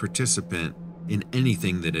active participant in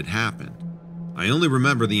anything that had happened. I only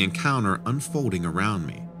remember the encounter unfolding around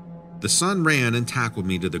me. The son ran and tackled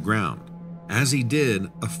me to the ground. As he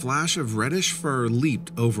did, a flash of reddish fur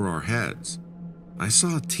leaped over our heads. I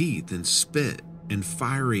saw teeth and spit and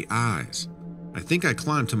fiery eyes. I think I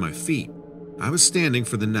climbed to my feet. I was standing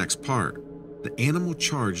for the next part. The animal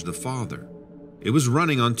charged the father. It was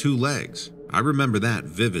running on 2 legs. I remember that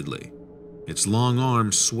vividly. Its long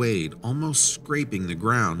arms swayed, almost scraping the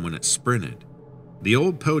ground when it sprinted. The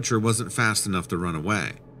old poacher wasn't fast enough to run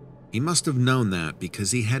away. He must have known that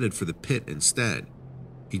because he headed for the pit instead.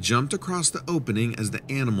 He jumped across the opening as the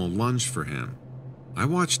animal lunged for him. I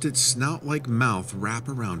watched its snout-like mouth wrap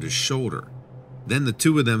around his shoulder. Then the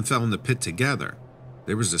 2 of them fell in the pit together.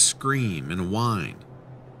 There was a scream and a whine.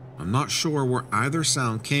 I'm not sure where either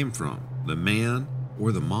sound came from, the man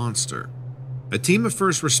or the monster. A team of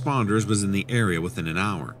first responders was in the area within an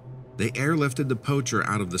hour. They airlifted the poacher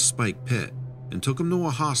out of the spike pit and took him to a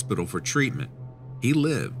hospital for treatment. He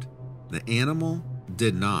lived. The animal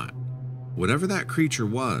did not. Whatever that creature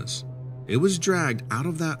was, it was dragged out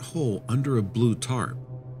of that hole under a blue tarp.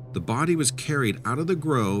 The body was carried out of the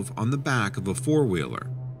grove on the back of a 4-wheeler.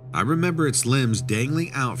 I remember its limbs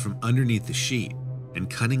dangling out from underneath the sheet and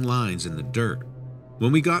cutting lines in the dirt.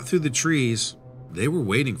 When we got through the trees, they were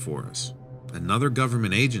waiting for us. Another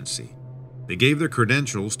government agency. They gave their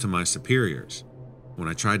credentials to my superiors. When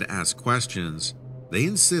I tried to ask questions, they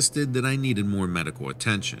insisted that I needed more medical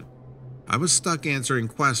attention. I was stuck answering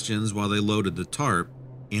questions while they loaded the tarp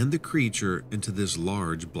and the creature into this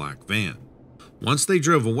large black van. Once they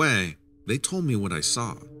drove away, they told me what I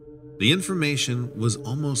saw. The information was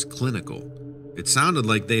almost clinical. It sounded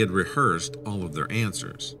like they had rehearsed all of their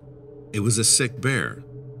answers. It was a sick bear.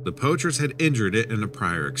 The poachers had injured it in a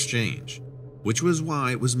prior exchange, which was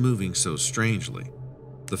why it was moving so strangely.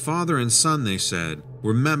 The father and son, they said,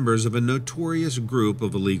 were members of a notorious group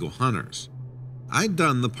of illegal hunters. I'd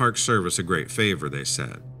done the Park Service a great favor, they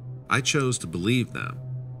said. I chose to believe them.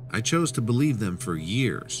 I chose to believe them for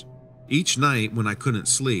years. Each night when I couldn't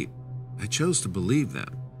sleep, I chose to believe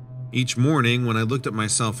them. Each morning when I looked at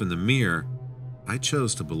myself in the mirror, I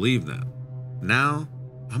chose to believe them. Now,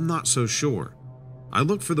 I'm not so sure. I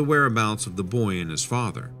look for the whereabouts of the boy and his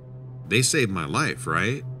father. They saved my life,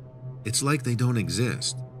 right? It's like they don't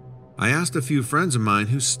exist. I asked a few friends of mine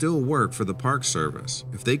who still work for the Park Service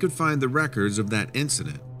if they could find the records of that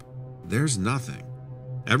incident. There's nothing.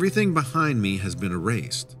 Everything behind me has been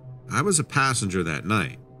erased. I was a passenger that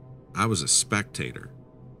night. I was a spectator.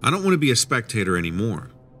 I don't want to be a spectator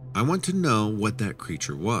anymore. I want to know what that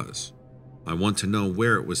creature was. I want to know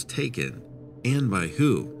where it was taken and by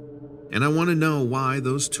who. And I want to know why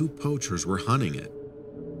those 2 poachers were hunting it.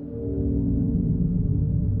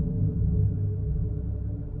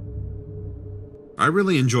 I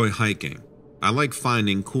really enjoy hiking. I like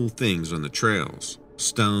finding cool things on the trails.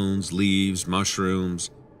 Stones, leaves,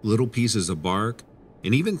 mushrooms, little pieces of bark,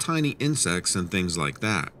 and even tiny insects and things like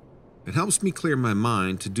that. It helps me clear my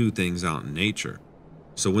mind to do things out in nature.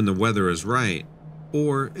 So when the weather is right,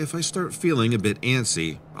 or if I start feeling a bit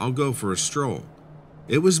antsy, I'll go for a stroll.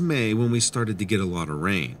 It was May when we started to get a lot of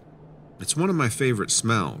rain. It's one of my favorite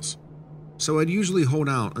smells. So I'd usually hold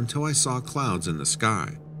out until I saw clouds in the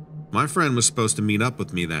sky. My friend was supposed to meet up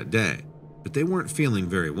with me that day, but they weren't feeling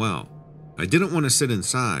very well. I didn't want to sit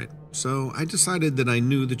inside, so I decided that I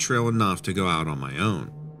knew the trail enough to go out on my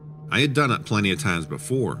own. I had done it plenty of times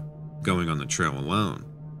before, going on the trail alone,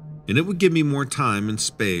 and it would give me more time and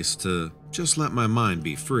space to just let my mind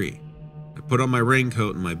be free. I put on my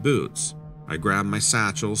raincoat and my boots. I grabbed my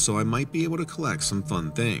satchel so I might be able to collect some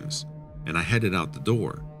fun things, and I headed out the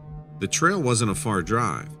door. The trail wasn't a far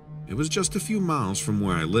drive. It was just a few miles from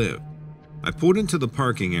where I lived. I pulled into the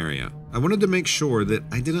parking area. I wanted to make sure that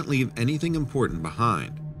I didn't leave anything important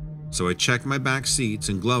behind. So I checked my back seats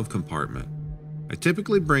and glove compartment. I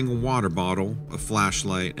typically bring a water bottle, a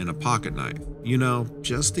flashlight, and a pocket knife,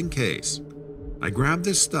 just in case. I grabbed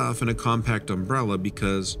this stuff and a compact umbrella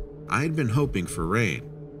because I had been hoping for rain.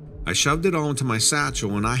 I shoved it all into my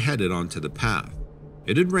satchel and I headed onto the path.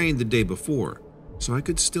 It had rained the day before, so I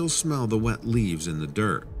could still smell the wet leaves in the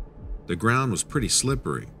dirt. The ground was pretty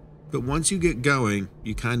slippery, but once you get going,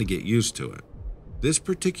 you kind of get used to it. This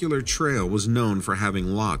particular trail was known for having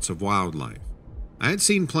lots of wildlife. I had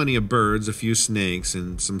seen plenty of birds, a few snakes,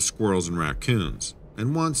 and some squirrels and raccoons,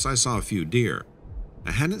 and once I saw a few deer.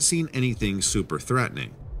 I hadn't seen anything super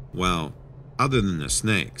threatening. Well, other than the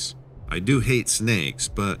snakes. I do hate snakes,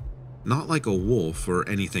 but not like a wolf or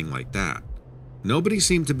anything like that. Nobody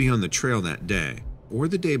seemed to be on the trail that day, or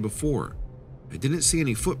the day before. I didn't see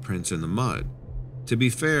any footprints in the mud. To be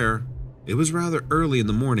fair, it was rather early in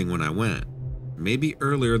the morning when I went. Maybe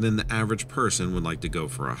earlier than the average person would like to go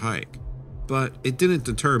for a hike. But it didn't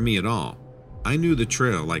deter me at all. I knew the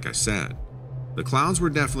trail, like I said. The clouds were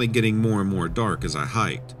definitely getting more and more dark as I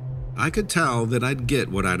hiked. I could tell that I'd get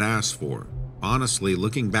what I'd asked for. Honestly,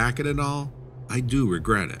 looking back at it all, I do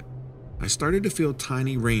regret it. I started to feel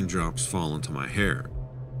tiny raindrops fall into my hair.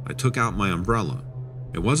 I took out my umbrella.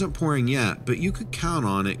 It wasn't pouring yet, but you could count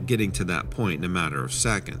on it getting to that point in a matter of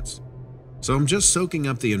seconds. So I'm just soaking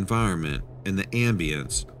up the environment and the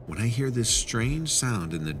ambience when I hear this strange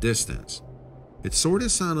sound in the distance. It sort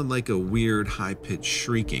of sounded like a weird high-pitched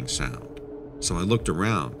shrieking sound. So I looked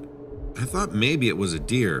around. I thought maybe it was a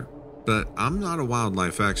deer, but I'm not a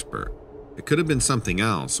wildlife expert. It could have been something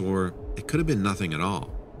else, or it could have been nothing at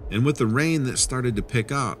all. And with the rain that started to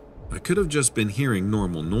pick up, I could have just been hearing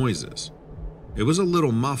normal noises. It was a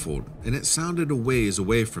little muffled, and it sounded a ways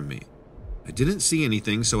away from me. I didn't see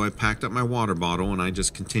anything, so I packed up my water bottle and I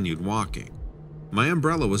just continued walking. My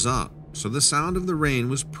umbrella was up, so the sound of the rain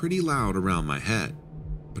was pretty loud around my head,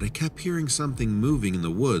 but I kept hearing something moving in the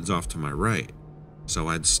woods off to my right. So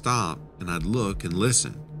I'd stop and I'd look and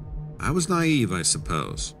listen. I was naive, I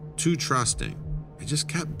suppose, too trusting. I just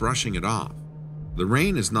kept brushing it off. The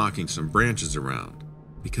rain is knocking some branches around,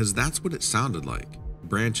 because that's what it sounded like,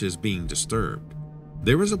 branches being disturbed.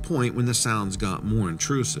 There was a point when the sounds got more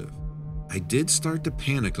intrusive. I did start to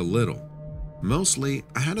panic a little. Mostly,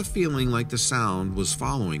 I had a feeling like the sound was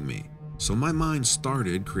following me, so my mind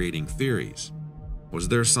started creating theories. Was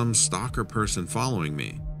there some stalker person following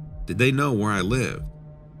me? Did they know where I lived?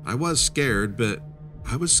 I was scared, but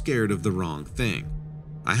I was scared of the wrong thing.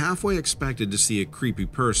 I halfway expected to see a creepy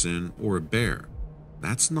person or a bear.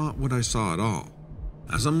 That's not what I saw at all.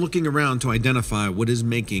 As I'm looking around to identify what is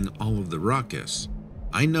making all of the ruckus,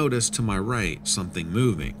 I notice to my right something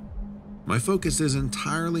moving. My focus is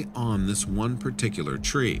entirely on this one particular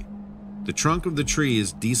tree. The trunk of the tree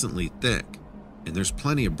is decently thick, and there's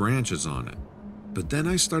plenty of branches on it. But then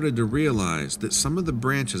I started to realize that some of the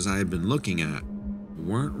branches I had been looking at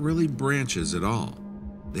weren't really branches at all.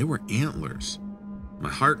 They were antlers. My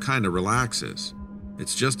heart kind of relaxes.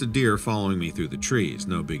 It's just a deer following me through the trees,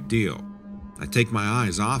 no big deal. I take my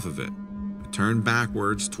eyes off of it. I turn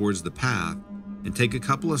backwards towards the path and take a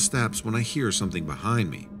couple of steps when I hear something behind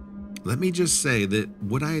me. Let me just say that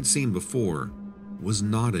what I had seen before was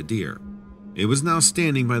not a deer. It was now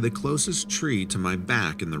standing by the closest tree to my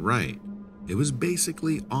back in the right. It was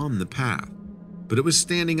basically on the path, but it was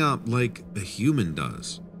standing up like a human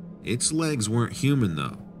does. Its legs weren't human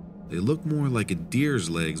though. They looked more like a deer's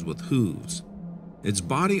legs with hooves. Its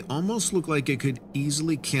body almost looked like it could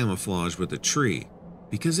easily camouflage with a tree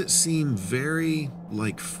because it seemed very,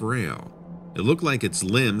 frail. It looked like its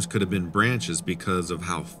limbs could have been branches because of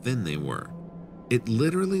how thin they were. It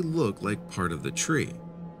literally looked like part of the tree.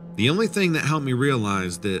 The only thing that helped me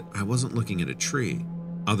realize that I wasn't looking at a tree,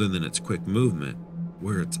 other than its quick movement,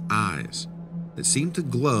 were its eyes that seemed to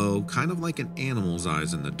glow kind of like an animal's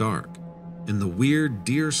eyes in the dark, and the weird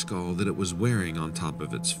deer skull that it was wearing on top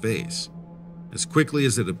of its face. As quickly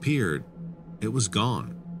as it appeared, it was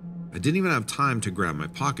gone. I didn't even have time to grab my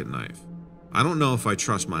pocket knife. I don't know if I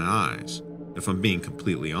trust my eyes, if I'm being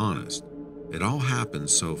completely honest. It all happened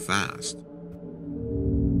so fast.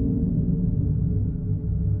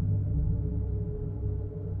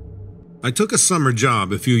 I took a summer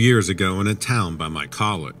job a few years ago in a town by my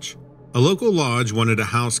college. A local lodge wanted a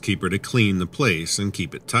housekeeper to clean the place and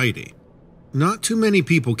keep it tidy. Not too many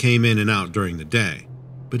people came in and out during the day,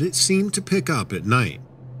 but it seemed to pick up at night.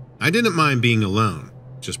 I didn't mind being alone,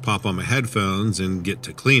 just pop on my headphones and get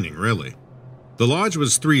to cleaning, really. The lodge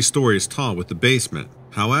was 3 stories tall with the basement.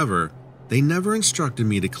 However, they never instructed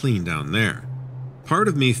me to clean down there. Part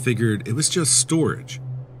of me figured it was just storage,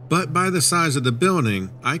 but by the size of the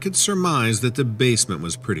building, I could surmise that the basement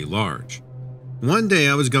was pretty large. One day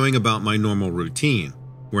I was going about my normal routine,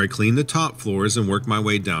 where I cleaned the top floors and worked my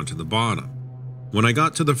way down to the bottom. When I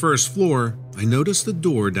got to the first floor, I noticed the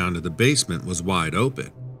door down to the basement was wide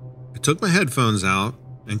open. I took my headphones out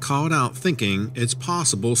and called out, thinking it's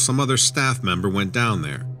possible some other staff member went down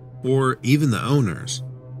there, or even the owners.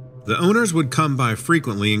 The owners would come by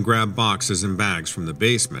frequently and grab boxes and bags from the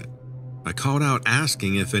basement. I called out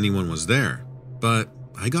asking if anyone was there, but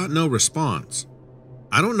I got no response.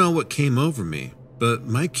 I don't know what came over me, but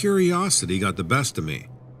my curiosity got the best of me.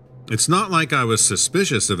 It's not like I was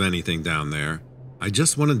suspicious of anything down there. I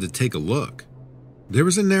just wanted to take a look. There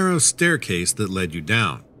was a narrow staircase that led you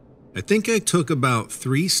down. I think I took about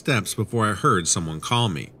 3 steps before I heard someone call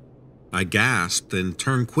me. I gasped and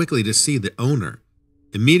turned quickly to see the owner.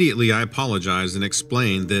 Immediately, I apologized and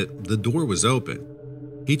explained that the door was open.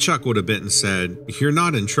 He chuckled a bit and said, "You're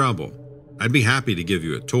not in trouble. I'd be happy to give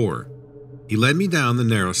you a tour." He led me down the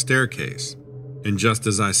narrow staircase, and just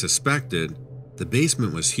as I suspected, the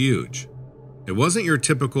basement was huge. It wasn't your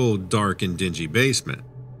typical dark and dingy basement.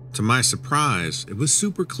 To my surprise, it was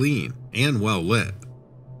super clean and well lit.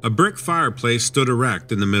 A brick fireplace stood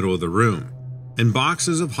erect in the middle of the room, and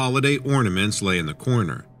boxes of holiday ornaments lay in the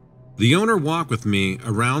corner. The owner walked with me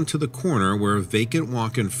around to the corner where a vacant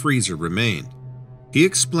walk-in freezer remained. He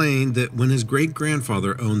explained that when his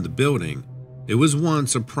great-grandfather owned the building, it was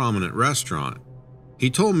once a prominent restaurant. He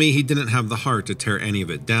told me he didn't have the heart to tear any of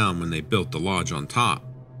it down when they built the lodge on top.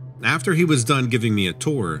 After he was done giving me a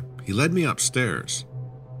tour, he led me upstairs.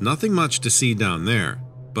 Nothing much to see down there,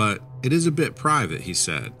 but it is a bit private, he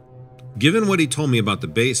said. Given what he told me about the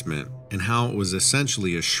basement and how it was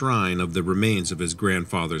essentially a shrine of the remains of his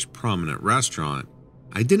grandfather's prominent restaurant,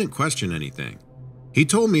 I didn't question anything. He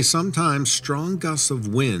told me sometimes strong gusts of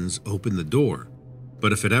winds open the door,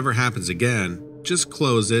 but if it ever happens again, just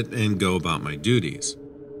close it and go about my duties.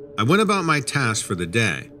 I went about my task for the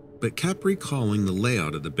day, but kept recalling the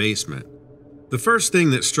layout of the basement. The first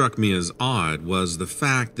thing that struck me as odd was the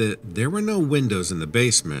fact that there were no windows in the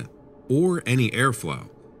basement or any airflow.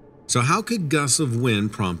 So how could gusts of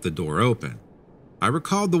wind prompt the door open? I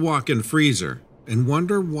recalled the walk-in freezer and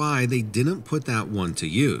wondered why they didn't put that one to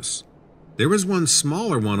use. There was one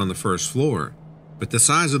smaller one on the first floor, but the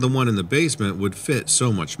size of the one in the basement would fit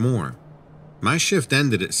so much more. My shift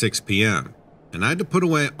ended at 6 p.m., and I had to put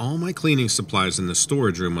away all my cleaning supplies in the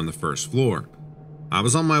storage room on the first floor. I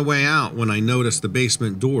was on my way out when I noticed the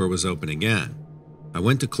basement door was open again. I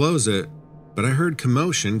went to close it, but I heard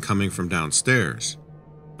commotion coming from downstairs.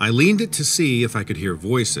 I leaned it to see if I could hear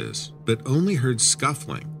voices, but only heard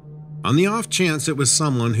scuffling. On the off chance it was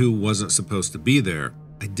someone who wasn't supposed to be there,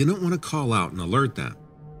 I didn't want to call out and alert them.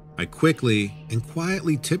 I quickly and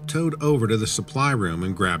quietly tiptoed over to the supply room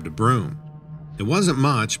and grabbed a broom. It wasn't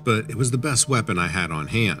much, but it was the best weapon I had on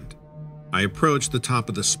hand. I approached the top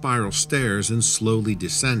of the spiral stairs and slowly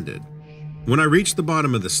descended. When I reached the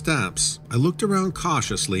bottom of the steps, I looked around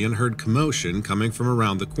cautiously and heard commotion coming from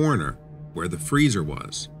around the corner, where the freezer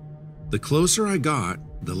was. The closer I got,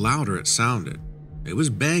 the louder it sounded. It was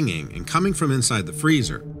banging and coming from inside the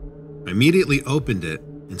freezer. I immediately opened it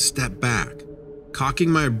and stepped back, cocking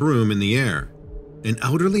my broom in the air. An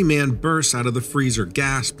elderly man burst out of the freezer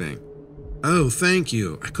gasping. "Oh, thank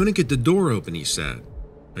you. I couldn't get the door open," he said.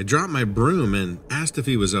 I dropped my broom and asked if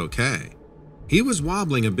he was okay. He was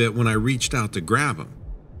wobbling a bit when I reached out to grab him.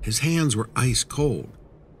 His hands were ice cold.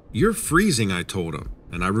 "You're freezing," I told him,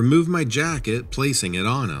 and I removed my jacket, placing it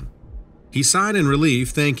on him. He sighed in relief,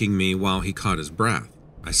 thanking me while he caught his breath.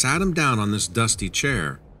 I sat him down on this dusty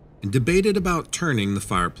chair and debated about turning the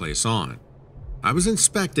fireplace on. I was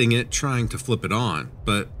inspecting it, trying to flip it on,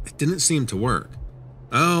 but it didn't seem to work.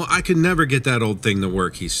 "Oh, I could never get that old thing to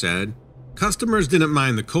work," he said. "Customers didn't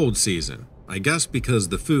mind the cold season. I guess because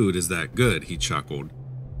the food is that good," he chuckled.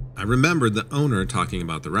 I remembered the owner talking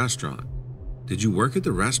about the restaurant. "Did you work at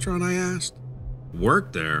the restaurant?" I asked.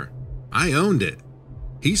 "Worked there? I owned it."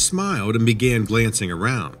 He smiled and began glancing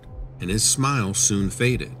around, and his smile soon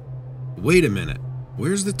faded. "Wait a minute.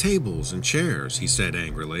 Where's the tables and chairs?" he said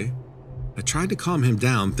angrily. I tried to calm him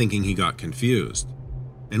down, thinking he got confused,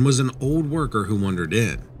 and was an old worker who wandered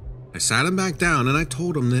in. I sat him back down and I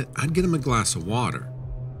told him that I'd get him a glass of water.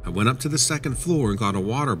 I went up to the second floor and got a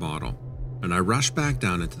water bottle, and I rushed back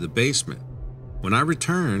down into the basement. When I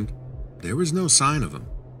returned, there was no sign of him.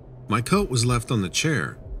 My coat was left on the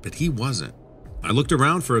chair, but he wasn't. I looked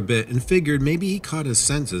around for a bit and figured maybe he caught his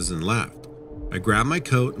senses and left. I grabbed my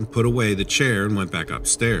coat and put away the chair and went back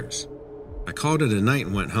upstairs. I called it a night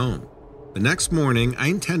and went home. The next morning, I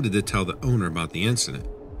intended to tell the owner about the incident.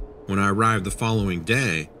 When I arrived the following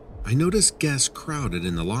day, I noticed guests crowded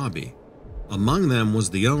in the lobby. Among them was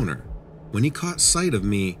the owner. When he caught sight of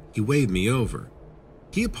me, he waved me over.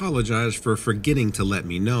 He apologized for forgetting to let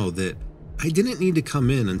me know that I didn't need to come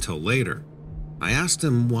in until later. I asked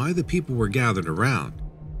him why the people were gathered around,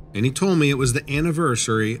 and he told me it was the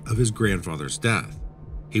anniversary of his grandfather's death.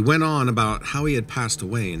 He went on about how he had passed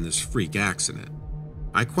away in this freak accident.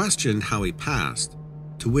 I questioned how he passed,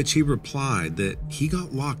 to which he replied that he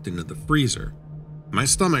got locked into the freezer. My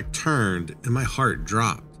stomach turned and my heart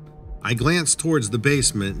dropped. I glanced towards the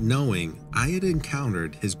basement knowing I had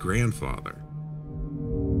encountered his grandfather.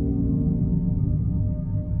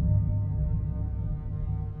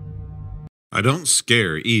 I don't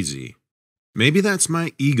scare easy. Maybe that's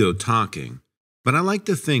my ego talking, but I like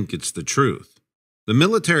to think it's the truth. The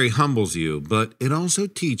military humbles you, but it also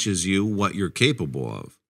teaches you what you're capable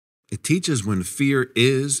of. It teaches when fear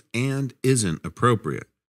is and isn't appropriate.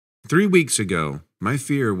 3 weeks ago, my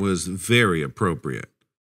fear was very appropriate.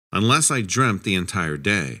 Unless I dreamt the entire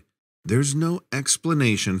day, there's no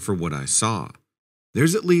explanation for what I saw.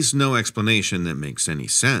 There's at least no explanation that makes any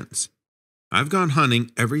sense. I've gone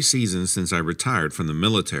hunting every season since I retired from the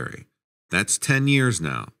military. That's 10 years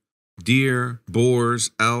now. Deer,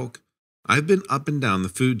 boars, elk. I've been up and down the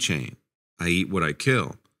food chain. I eat what I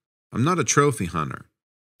kill. I'm not a trophy hunter.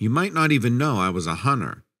 You might not even know I was a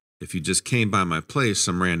hunter if you just came by my place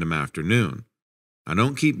some random afternoon. I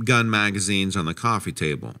don't keep gun magazines on the coffee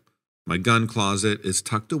table. My gun closet is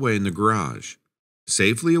tucked away in the garage,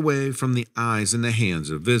 safely away from the eyes and the hands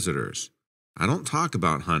of visitors. I don't talk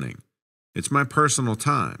about hunting. It's my personal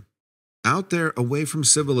time. Out there away from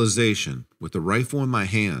civilization with a rifle in my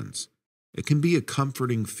hands, it can be a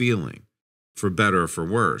comforting feeling. For better or for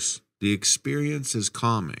worse, the experience is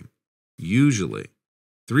calming. Usually.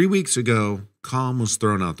 3 weeks ago, calm was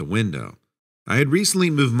thrown out the window. I had recently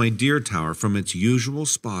moved my deer tower from its usual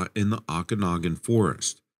spot in the Okanagan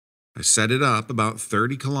forest. I set it up about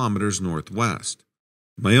 30 kilometers northwest.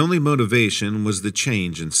 My only motivation was the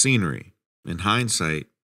change in scenery. In hindsight,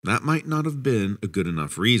 that might not have been a good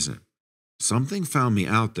enough reason. Something found me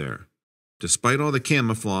out there. Despite all the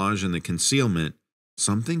camouflage and the concealment,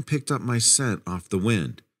 something picked up my scent off the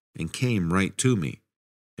wind and came right to me.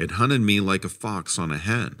 It hunted me like a fox on a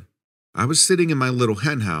hen. I was sitting in my little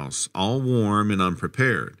hen house, all warm and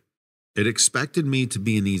unprepared. It expected me to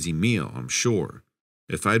be an easy meal, I'm sure.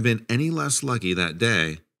 If I'd been any less lucky that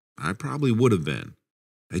day, I probably would have been.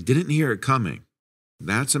 I didn't hear it coming.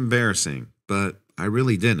 That's embarrassing, but I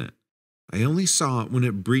really didn't. I only saw it when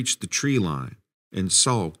it breached the tree line and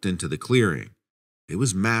sulked into the clearing. It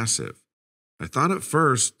was massive. I thought at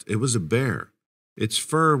first it was a bear. Its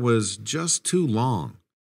fur was just too long,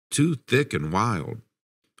 too thick and wild.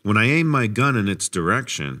 When I aimed my gun in its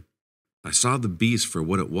direction, I saw the beast for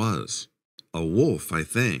what it was. A wolf, I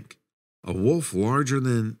think. A wolf larger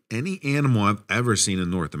than any animal I've ever seen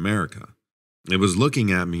in North America. It was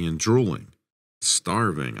looking at me and drooling.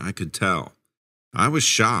 Starving, I could tell. I was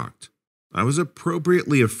shocked. I was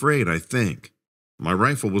appropriately afraid, I think. My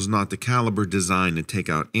rifle was not the caliber designed to take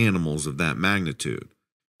out animals of that magnitude.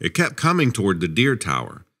 It kept coming toward the deer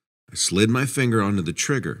tower. I slid my finger onto the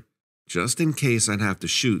trigger, just in case I'd have to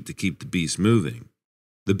shoot to keep the beast moving.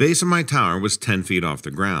 The base of my tower was 10 feet off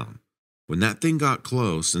the ground. When that thing got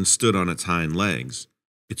close and stood on its hind legs,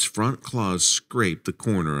 its front claws scraped the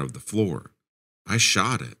corner of the floor. I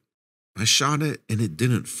shot it. And it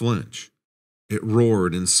didn't flinch. It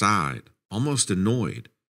roared and sighed, almost annoyed,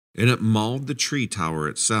 and it mauled the tree tower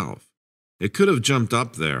itself. It could have jumped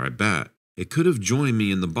up there, I bet. It could have joined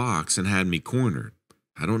me in the box and had me cornered.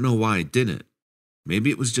 I don't know why it didn't.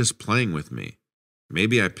 Maybe it was just playing with me.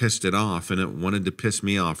 Maybe I pissed it off and it wanted to piss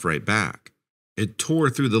me off right back. It tore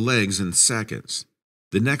through the legs in seconds.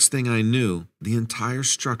 The next thing I knew, the entire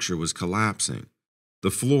structure was collapsing.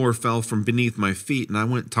 The floor fell from beneath my feet and I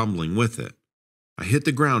went tumbling with it. I hit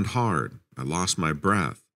the ground hard. I lost my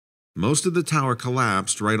breath. Most of the tower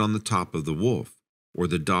collapsed right on the top of the wolf, or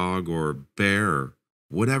the dog, or bear, or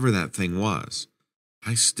whatever that thing was.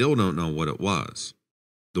 I still don't know what it was.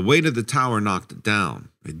 The weight of the tower knocked it down.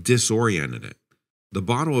 It disoriented it. The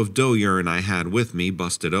bottle of doe urine I had with me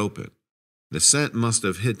busted open. The scent must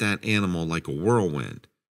have hit that animal like a whirlwind.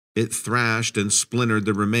 It thrashed and splintered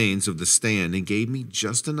the remains of the stand and gave me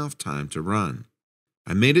just enough time to run.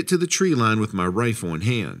 I made it to the tree line with my rifle in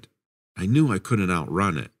hand. I knew I couldn't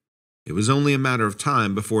outrun it. It was only a matter of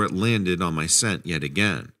time before it landed on my scent yet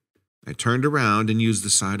again. I turned around and used the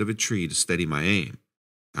side of a tree to steady my aim.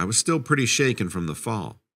 I was still pretty shaken from the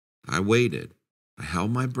fall. I waited. I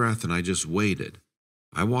held my breath and I just waited.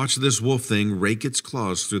 I watched this wolf thing rake its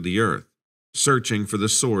claws through the earth, searching for the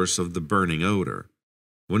source of the burning odor.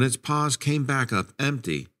 When its paws came back up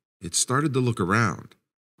empty, it started to look around.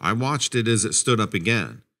 I watched it as it stood up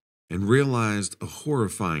again and realized a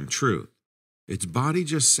horrifying truth. Its body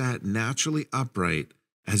just sat naturally upright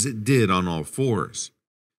as it did on all fours.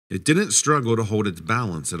 It didn't struggle to hold its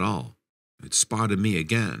balance at all. It spotted me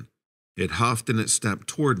again. It huffed and it stepped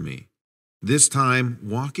toward me, this time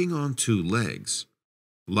walking on two legs.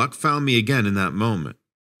 Luck found me again in that moment.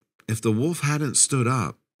 If the wolf hadn't stood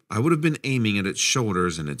up, I would have been aiming at its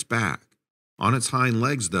shoulders and its back. On its hind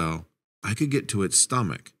legs, though, I could get to its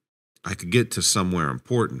stomach. I could get to somewhere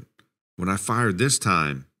important. When I fired this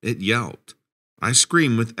time, it yelped. I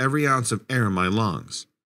screamed with every ounce of air in my lungs.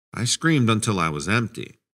 I screamed until I was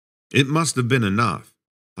empty. It must have been enough.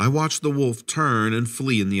 I watched the wolf turn and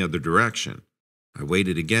flee in the other direction. I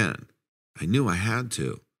waited again. I knew I had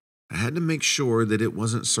to. I had to make sure that it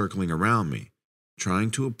wasn't circling around me, trying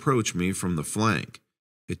to approach me from the flank.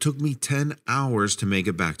 It took me 10 hours to make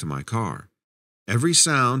it back to my car. Every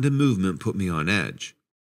sound and movement put me on edge.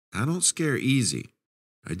 I don't scare easy.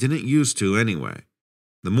 I didn't used to anyway.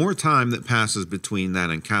 The more time that passes between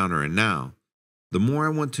that encounter and now, the more I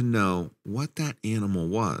want to know what that animal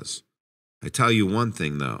was. I tell you one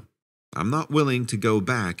thing though, I'm not willing to go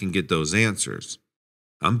back and get those answers.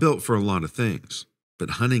 I'm built for a lot of things,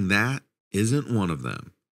 but hunting that isn't one of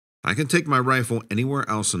them. I can take my rifle anywhere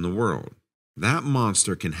else in the world. That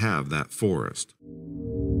monster can have that forest.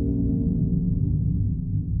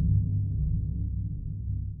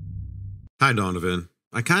 Hi, Donovan.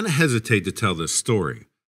 I kind of hesitate to tell this story.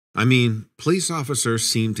 I mean, police officers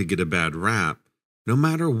seem to get a bad rap no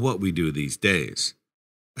matter what we do these days.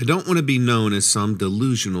 I don't want to be known as some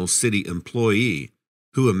delusional city employee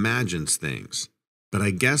who imagines things, but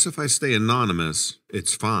I guess if I stay anonymous,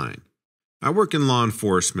 it's fine. I work in law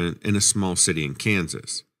enforcement in a small city in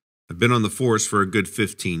Kansas. I've been on the force for a good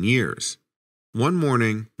 15 years. One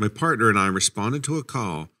morning, my partner and I responded to a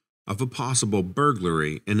call of a possible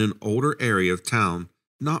burglary in an older area of town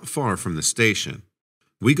not far from the station.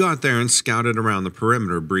 We got there and scouted around the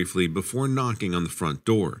perimeter briefly before knocking on the front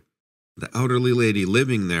door. The elderly lady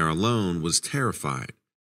living there alone was terrified.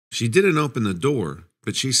 She didn't open the door,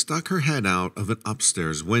 but she stuck her head out of an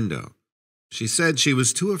upstairs window. She said she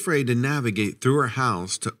was too afraid to navigate through her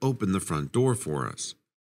house to open the front door for us.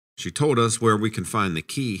 She told us where we can find the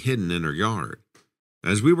key hidden in her yard.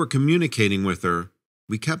 As we were communicating with her,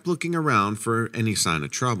 we kept looking around for any sign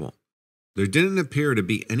of trouble. There didn't appear to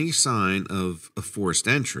be any sign of a forced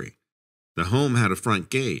entry. The home had a front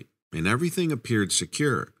gate, and everything appeared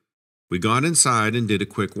secure. We got inside and did a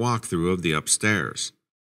quick walkthrough of the upstairs.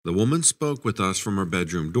 The woman spoke with us from her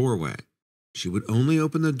bedroom doorway. She would only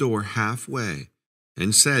open the door halfway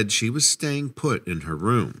and said she was staying put in her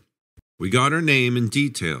room. We got her name and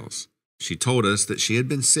details. She told us that she had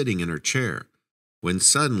been sitting in her chair when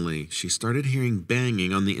suddenly she started hearing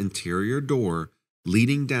banging on the interior door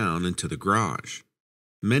leading down into the garage.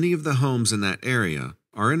 Many of the homes in that area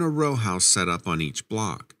are in a row house set up on each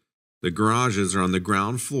block. The garages are on the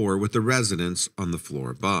ground floor with the residents on the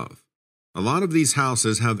floor above. A lot of these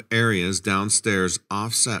houses have areas downstairs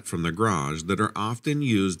offset from the garage that are often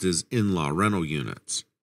used as in-law rental units.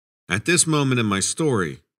 At this moment in my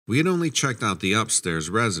story, we had only checked out the upstairs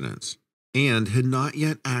residence and had not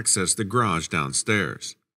yet accessed the garage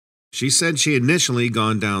downstairs. She said she had initially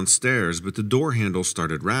gone downstairs, but the door handle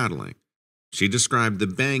started rattling. She described the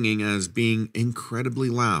banging as being incredibly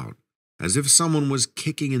loud, as if someone was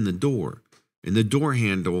kicking in the door, and the door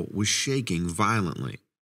handle was shaking violently.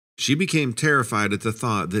 She became terrified at the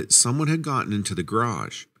thought that someone had gotten into the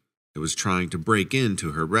garage. It was trying to break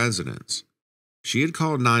into her residence. She had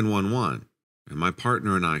called 911, and my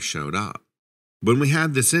partner and I showed up. When we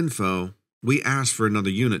had this info, we asked for another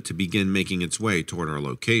unit to begin making its way toward our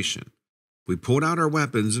location. We pulled out our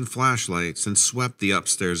weapons and flashlights and swept the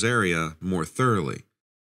upstairs area more thoroughly.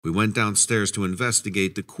 We went downstairs to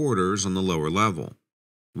investigate the quarters on the lower level.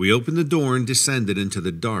 We opened the door and descended into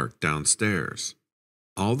the dark downstairs.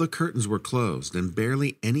 All the curtains were closed and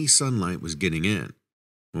barely any sunlight was getting in.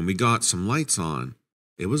 When we got some lights on,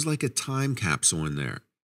 it was like a time capsule in there.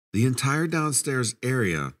 The entire downstairs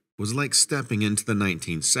area was like stepping into the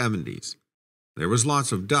 1970s. There was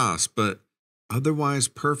lots of dust, but otherwise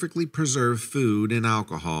perfectly preserved food and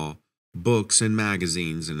alcohol, books and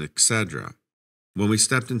magazines, and etc. When we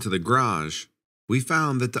stepped into the garage, we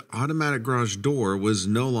found that the automatic garage door was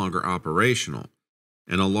no longer operational,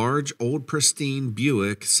 and a large old pristine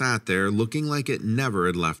Buick sat there looking like it never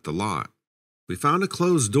had left the lot. We found a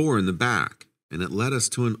closed door in the back, and it led us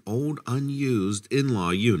to an old unused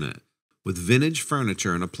in-law unit with vintage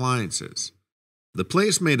furniture and appliances. The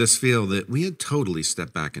place made us feel that we had totally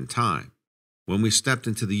stepped back in time. When we stepped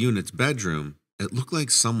into the unit's bedroom, it looked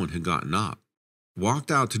like someone had gotten up,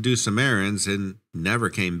 walked out to do some errands, and never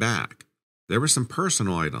came back. There were some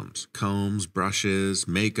personal items, combs, brushes,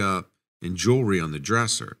 makeup, and jewelry on the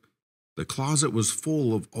dresser. The closet was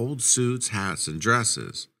full of old suits, hats, and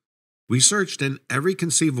dresses. We searched in every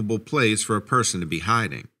conceivable place for a person to be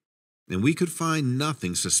hiding, and we could find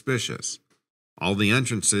nothing suspicious. All the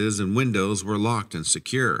entrances and windows were locked and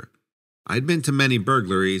secure. I'd been to many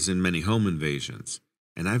burglaries and many home invasions,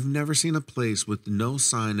 and I've never seen a place with no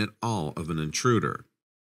sign at all of an intruder.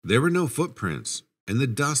 There were no footprints, and the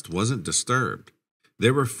dust wasn't disturbed.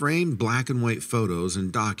 There were framed black and white photos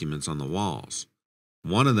and documents on the walls.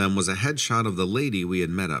 One of them was a headshot of the lady we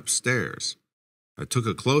had met upstairs. I took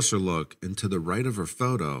a closer look, and to the right of her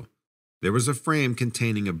photo, there was a frame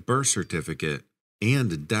containing a birth certificate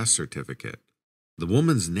and a death certificate. The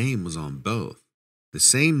woman's name was on both, the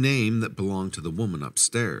same name that belonged to the woman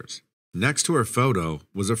upstairs. Next to her photo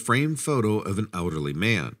was a framed photo of an elderly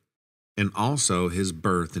man, and also his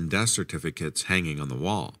birth and death certificates hanging on the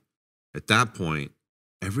wall. At that point,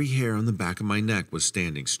 every hair on the back of my neck was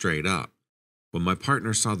standing straight up. When my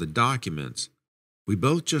partner saw the documents, we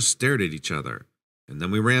both just stared at each other, and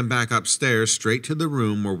then we ran back upstairs straight to the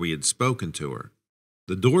room where we had spoken to her.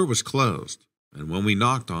 The door was closed, and when we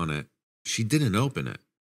knocked on it, she didn't open it.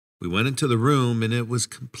 We went into the room, and it was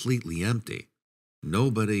completely empty.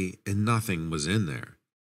 Nobody and nothing was in there.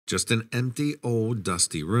 Just an empty, old,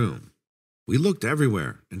 dusty room. We looked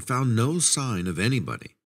everywhere and found no sign of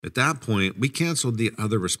anybody. At that point, we canceled the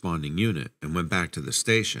other responding unit and went back to the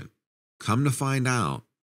station. Come to find out,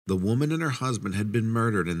 the woman and her husband had been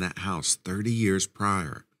murdered in that house 30 years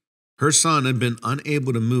prior. Her son had been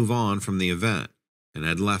unable to move on from the event and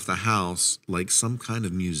had left the house like some kind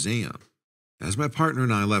of museum. As my partner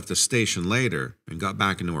and I left the station later and got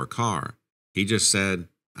back into our car, he just said,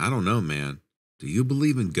 "I don't know, man. Do you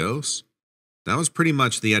believe in ghosts?" That was pretty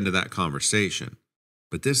much the end of that conversation.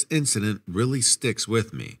 But this incident really sticks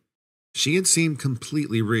with me. She had seemed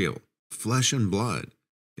completely real, flesh and blood.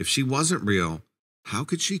 If she wasn't real, how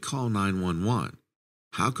could she call 911?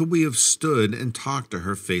 How could we have stood and talked to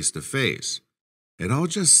her face to face? It all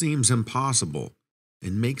just seems impossible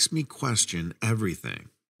and makes me question everything.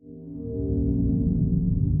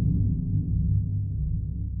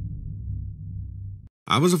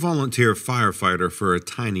 I was a volunteer firefighter for a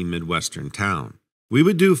tiny Midwestern town. We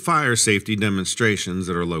would do fire safety demonstrations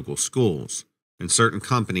at our local schools and certain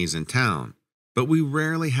companies in town, but we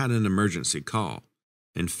rarely had an emergency call.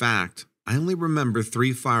 In fact, I only remember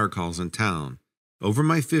 3 fire calls in town over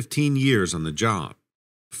my 15 years on the job.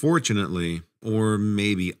 Fortunately, or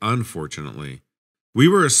maybe unfortunately, we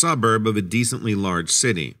were a suburb of a decently large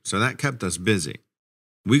city, so that kept us busy.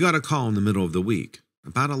 We got a call in the middle of the week,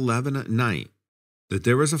 about 11 at night, that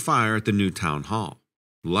there was a fire at the new town hall.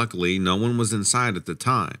 Luckily, no one was inside at the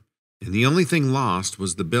time, and the only thing lost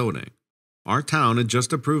was the building. Our town had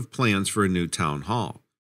just approved plans for a new town hall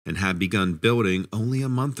and had begun building only a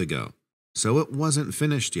month ago, so it wasn't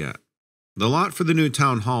finished yet. The lot for the new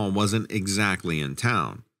town hall wasn't exactly in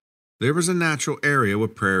town. There was a natural area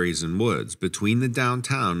with prairies and woods between the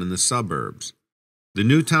downtown and the suburbs. The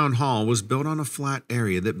new town hall was built on a flat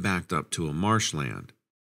area that backed up to a marshland.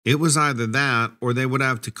 It was either that or they would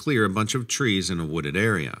have to clear a bunch of trees in a wooded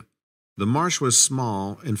area. The marsh was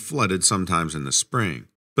small and flooded sometimes in the spring,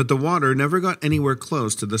 but the water never got anywhere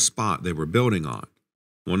close to the spot they were building on.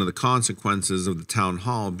 One of the consequences of the town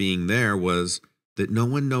hall being there was that no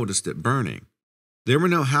one noticed it burning. There were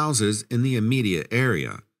no houses in the immediate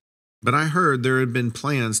area, but I heard there had been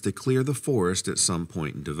plans to clear the forest at some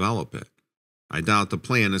point and develop it. I doubt the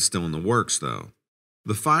plan is still in the works, though.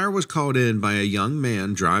 The fire was called in by a young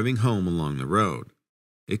man driving home along the road.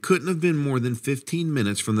 It couldn't have been more than 15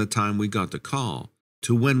 minutes from the time we got the call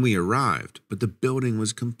to when we arrived, but the building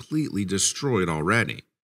was completely destroyed already.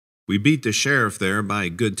 We beat the sheriff there by a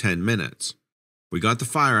good 10 minutes. We got the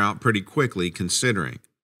fire out pretty quickly considering.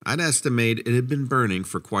 I'd estimate it had been burning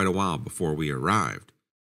for quite a while before we arrived.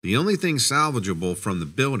 The only thing salvageable from the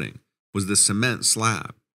building was the cement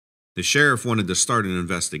slab. The sheriff wanted to start an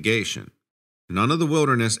investigation. None of the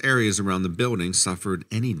wilderness areas around the building suffered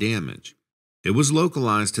any damage. It was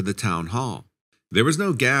localized to the town hall. There was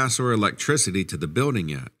no gas or electricity to the building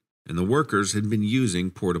yet, and the workers had been using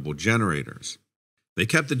portable generators. They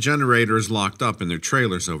kept the generators locked up in their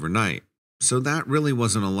trailers overnight, so that really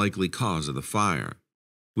wasn't a likely cause of the fire.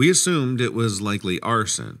 We assumed it was likely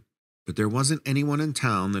arson, but there wasn't anyone in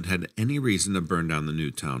town that had any reason to burn down the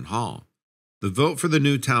new town hall. The vote for the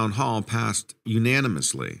new town hall passed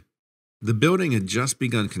unanimously. The building had just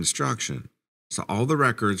begun construction, so all the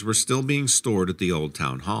records were still being stored at the old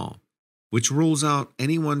town hall, which rules out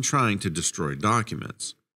anyone trying to destroy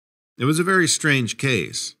documents. It was a very strange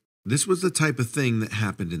case. This was the type of thing that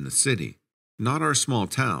happened in the city. not our small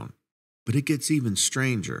town. But it gets even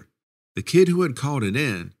stranger. The kid who had called it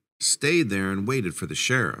in stayed there and waited for the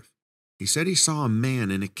sheriff. He said he saw a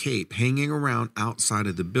man in a cape hanging around outside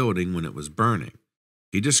of the building when it was burning.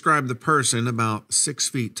 He described the person about 6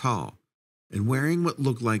 feet tall and wearing what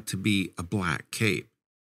looked like to be a black cape.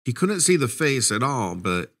 He couldn't see the face at all,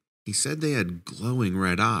 but he said they had glowing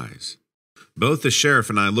red eyes. Both the sheriff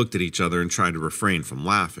and I looked at each other and tried to refrain from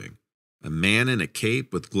laughing. A man in a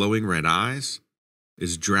cape with glowing red eyes?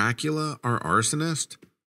 Is Dracula our arsonist?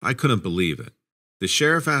 I couldn't believe it. The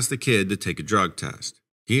sheriff asked the kid to take a drug test.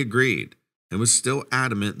 He agreed and was still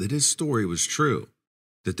adamant that his story was true,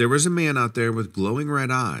 that there was a man out there with glowing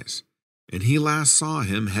red eyes, and he last saw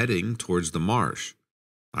him heading towards the marsh.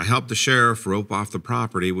 I helped the sheriff rope off the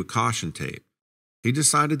property with caution tape. He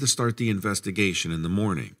decided to start the investigation in the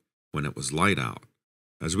morning when it was light out.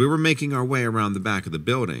 As we were making our way around the back of the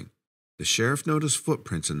building, the sheriff noticed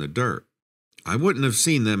footprints in the dirt. I wouldn't have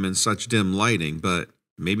seen them in such dim lighting, but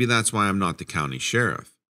maybe that's why I'm not the county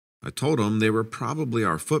sheriff. I told him they were probably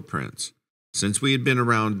our footprints, since we had been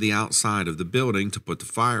around the outside of the building to put the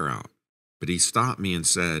fire out. But he stopped me and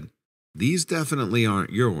said, "These definitely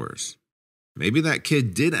aren't yours." Maybe that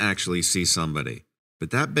kid did actually see somebody,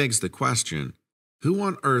 but that begs the question, who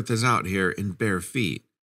on earth is out here in bare feet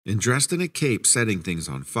and dressed in a cape setting things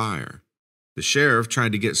on fire? The sheriff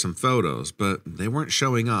tried to get some photos, but they weren't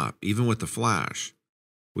showing up, even with the flash.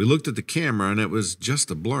 We looked at the camera and it was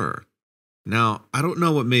just a blur. Now, I don't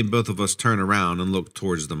know what made both of us turn around and look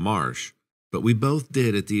towards the marsh, but we both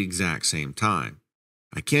did at the exact same time.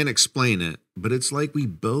 I can't explain it, but it's like we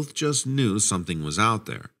both just knew something was out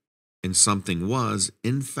there, and something was,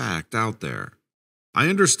 in fact, out there. I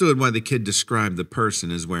understood why the kid described the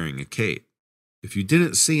person as wearing a cape. If you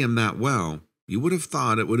didn't see him that well, you would have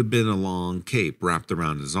thought it would have been a long cape wrapped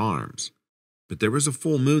around his arms. But there was a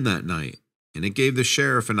full moon that night, and it gave the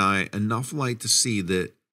sheriff and I enough light to see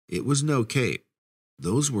that it was no cape.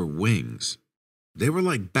 Those were wings. They were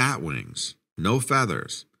like bat wings, no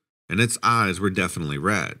feathers, and its eyes were definitely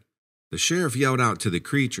red. The sheriff yelled out to the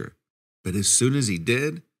creature, but as soon as he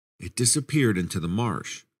did, it disappeared into the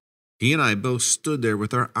marsh. He and I both stood there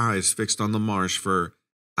with our eyes fixed on the marsh for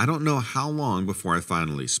I don't know how long before I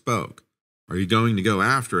finally spoke. "Are you going to go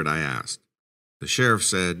after it?" I asked. The sheriff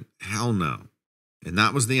said, "Hell no." And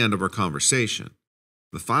that was the end of our conversation.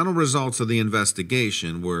 The final results of the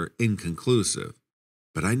investigation were inconclusive,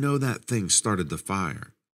 but I know that thing started the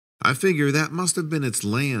fire. I figure that must have been its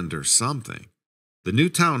land or something. The new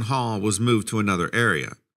town hall was moved to another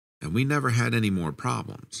area, and we never had any more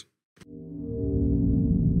problems.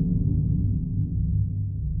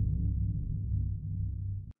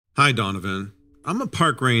 Hi, Donovan. I'm a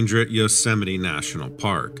park ranger at Yosemite National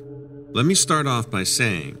Park. Let me start off by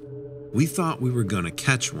saying, we thought we were going to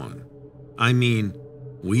catch one. I mean,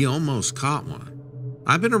 we almost caught one.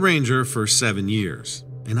 I've been a ranger for 7 years,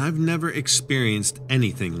 and I've never experienced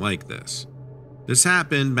anything like this. This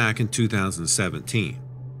happened back in 2017.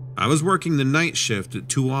 I was working the night shift at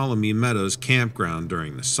Tuolumne Meadows Campground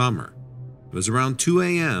during the summer. It was around 2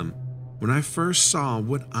 a.m. when I first saw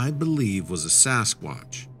what I believe was a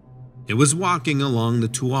Sasquatch. It was walking along the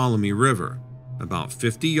Tuolumne River, about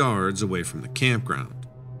 50 yards away from the campground.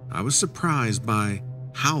 I was surprised by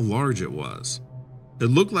how large it was. It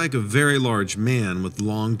looked like a very large man with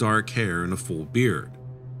long dark hair and a full beard.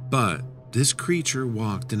 But this creature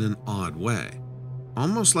walked in an odd way,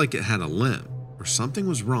 almost like it had a limp or something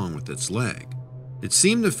was wrong with its leg. It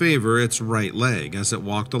seemed to favor its right leg as it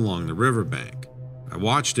walked along the riverbank. I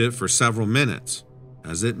watched it for several minutes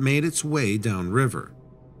as it made its way downriver.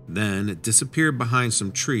 Then it disappeared behind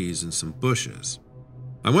some trees and some bushes.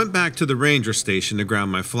 I went back to the ranger station to grab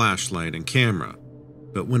my flashlight and camera,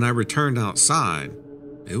 but when I returned outside,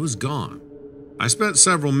 it was gone. I spent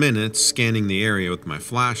several minutes scanning the area with my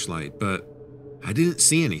flashlight, but I didn't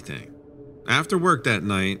see anything. After work that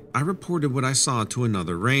night, I reported what I saw to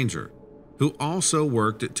another ranger, who also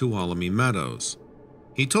worked at Tuolumne Meadows.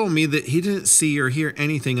 He told me that he didn't see or hear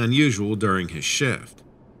anything unusual during his shift.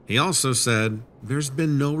 He also said there's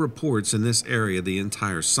been no reports in this area the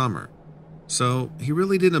entire summer, so he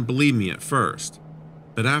really didn't believe me at first.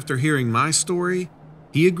 But after hearing my story,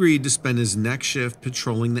 he agreed to spend his next shift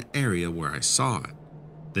patrolling the area where I saw it.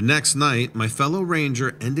 The next night, my fellow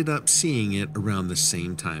ranger ended up seeing it around the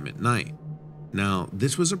same time at night. Now,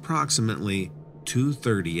 this was approximately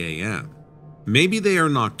 2:30 a.m. Maybe they are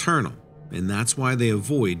nocturnal, and that's why they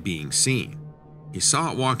avoid being seen. He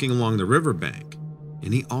saw it walking along the riverbank,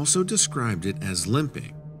 and he also described it as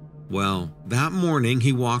limping. Well, that morning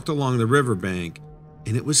he walked along the riverbank,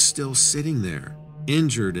 and it was still sitting there,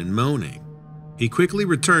 injured and moaning. He quickly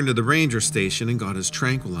returned to the ranger station and got his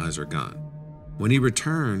tranquilizer gun. When he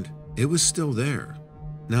returned, it was still there.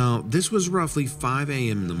 Now, this was roughly 5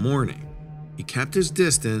 a.m. in the morning. He kept his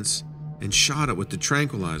distance and shot it with the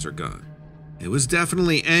tranquilizer gun. It was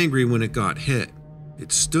definitely angry when it got hit.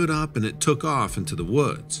 It stood up and it took off into the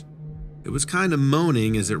woods. It was kind of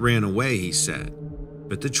moaning as it ran away, he said,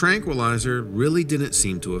 but the tranquilizer really didn't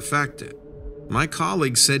seem to affect it. My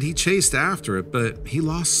colleague said he chased after it, but he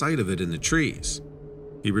lost sight of it in the trees.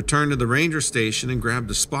 He returned to the ranger station and grabbed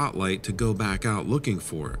a spotlight to go back out looking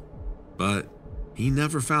for it, but he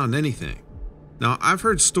never found anything. Now, I've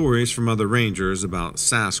heard stories from other rangers about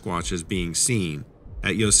Sasquatches being seen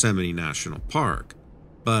at Yosemite National Park,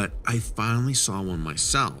 but I finally saw one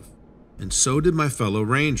myself, and so did my fellow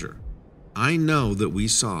ranger. I know that we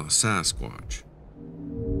saw Sasquatch.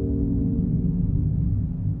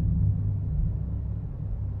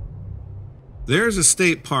 There's a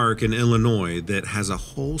state park in Illinois that has a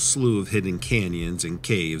whole slew of hidden canyons and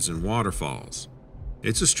caves and waterfalls.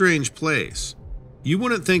 It's a strange place. You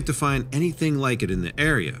wouldn't think to find anything like it in the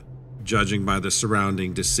area, judging by the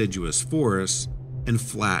surrounding deciduous forests and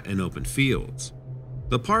flat and open fields.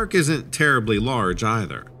 The park isn't terribly large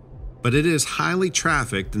either, but it is highly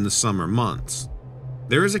trafficked in the summer months.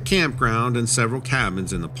 There is a campground and several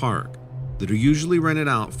cabins in the park that are usually rented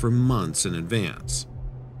out for months in advance.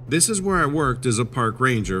 This is where I worked as a park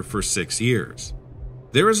ranger for 6 years.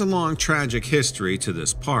 There is a long tragic history to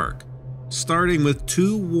this park, starting with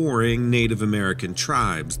 2 warring Native American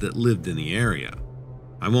tribes that lived in the area.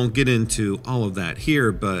 I won't get into all of that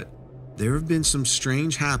here, but there have been some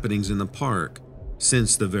strange happenings in the park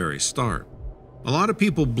since the very start. A lot of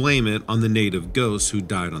people blame it on the native ghosts who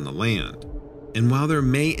died on the land. And while there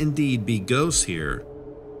may indeed be ghosts here,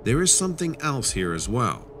 there is something else here as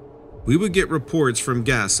well. We would get reports from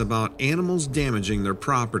guests about animals damaging their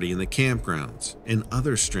property in the campgrounds and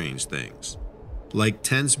other strange things, like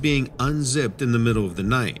tents being unzipped in the middle of the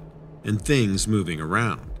night and things moving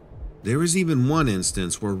around. There was even one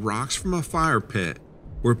instance where rocks from a fire pit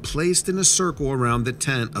were placed in a circle around the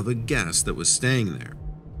tent of a guest that was staying there.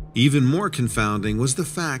 Even more confounding was the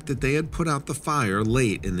fact that they had put out the fire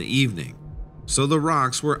late in the evening, so the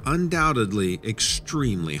rocks were undoubtedly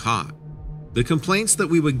extremely hot. The complaints that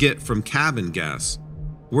we would get from cabin guests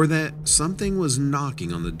were that something was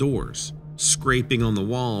knocking on the doors, scraping on the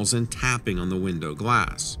walls, and tapping on the window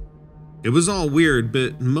glass. It was all weird,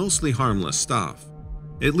 but mostly harmless stuff.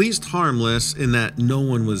 At least harmless in that no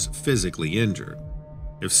one was physically injured.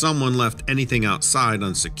 If someone left anything outside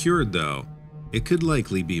unsecured, though, it could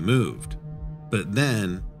likely be moved. But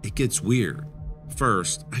then it gets weird.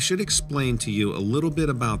 First, I should explain to you a little bit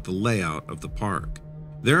about the layout of the park.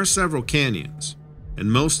 There are several canyons,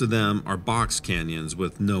 and most of them are box canyons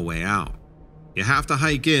with no way out. You have to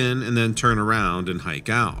hike in and then turn around and hike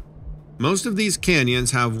out. Most of these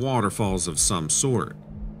canyons have waterfalls of some sort.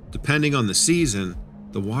 Depending on the season,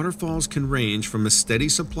 the waterfalls can range from a steady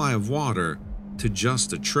supply of water to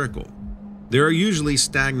just a trickle. There are usually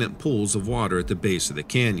stagnant pools of water at the base of the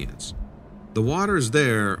canyons. The waters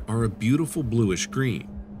there are a beautiful bluish green.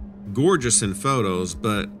 Gorgeous in photos,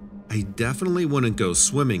 but I definitely wouldn't go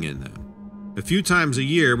swimming in them. A few times a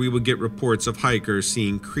year, we would get reports of hikers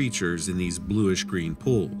seeing creatures in these bluish green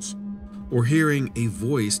pools, or hearing a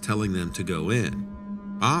voice telling them to go in.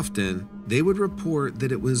 Often, they would report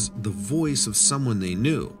that it was the voice of someone they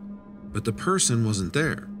knew, but the person wasn't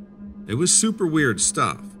there. It was super weird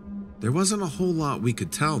stuff. There wasn't a whole lot we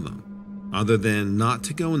could tell them, other than not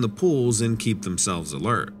to go in the pools and keep themselves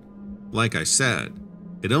alert. Like I said,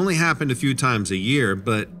 it only happened a few times a year,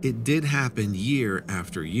 but it did happen year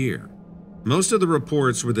after year. Most of the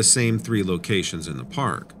reports were the same 3 locations in the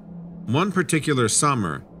park. One particular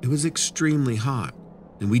summer, it was extremely hot,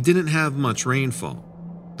 and we didn't have much rainfall.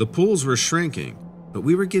 The pools were shrinking, but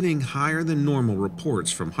we were getting higher than normal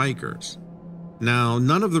reports from hikers. Now,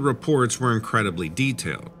 none of the reports were incredibly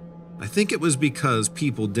detailed. I think it was because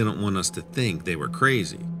people didn't want us to think they were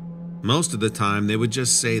crazy. Most of the time, they would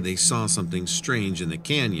just say they saw something strange in the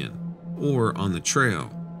canyon, or on the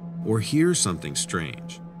trail, or hear something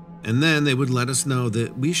strange. And then they would let us know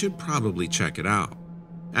that we should probably check it out.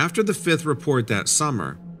 After the 5th report that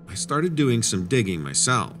summer, I started doing some digging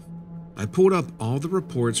myself. I pulled up all the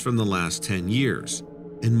reports from the last 10 years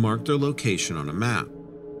and marked their location on a map.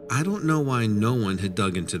 I don't know why no one had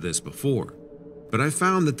dug into this before, but I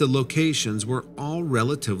found that the locations were all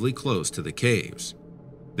relatively close to the caves.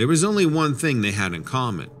 There was only one thing they had in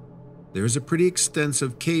common. There is a pretty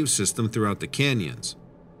extensive cave system throughout the canyons,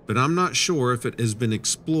 but I'm not sure if it has been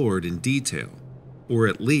explored in detail, or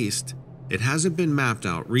at least it hasn't been mapped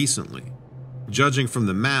out recently. Judging from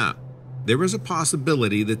the map, There was a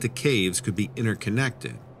possibility that the caves could be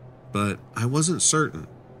interconnected, but I wasn't certain.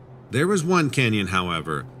 There was one canyon,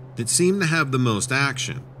 however, that seemed to have the most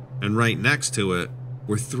action, and right next to it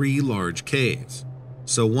were 3 large caves.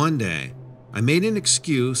 So one day, I made an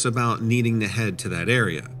excuse about needing to head to that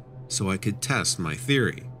area so I could test my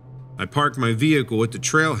theory. I parked my vehicle at the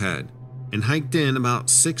trailhead and hiked in about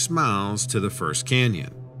 6 miles to the first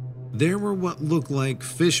canyon. There were what looked like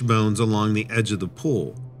fish bones along the edge of the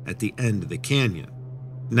pool at the end of the canyon.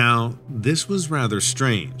 Now, this was rather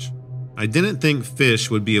strange. I didn't think fish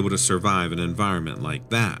would be able to survive an environment like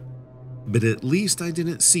that, but at least I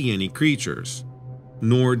didn't see any creatures,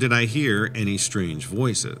 nor did I hear any strange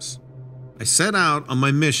voices. I set out on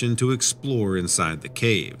my mission to explore inside the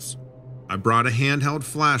caves. I brought a handheld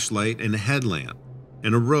flashlight and a headlamp,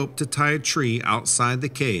 and a rope to tie a tree outside the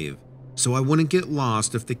cave so I wouldn't get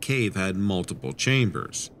lost if the cave had multiple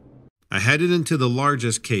chambers. I headed into the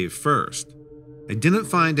largest cave first. I didn't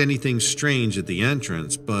find anything strange at the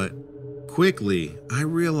entrance, but quickly I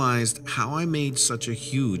realized how I made such a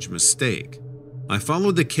huge mistake. I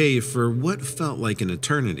followed the cave for what felt like an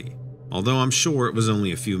eternity, although I'm sure it was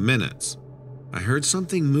only a few minutes. I heard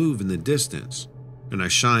something move in the distance, and I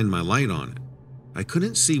shined my light on it. I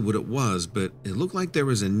couldn't see what it was, but it looked like there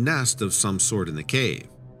was a nest of some sort in the cave.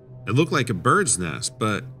 It looked like a bird's nest,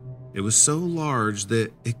 but it was so large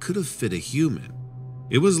that it could have fit a human.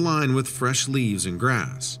 It was lined with fresh leaves and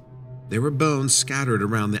grass. There were bones scattered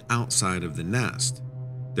around the outside of the nest.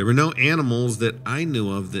 There were no animals that I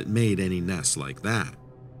knew of that made any nests like that.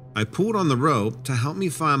 I pulled on the rope to help me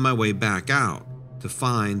find my way back out, to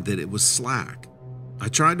find that it was slack. I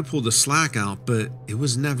tried to pull the slack out, but it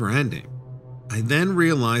was never ending. I then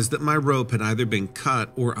realized that my rope had either been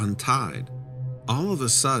cut or untied. All of a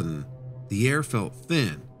sudden, the air felt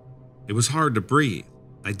thin. It was hard to breathe.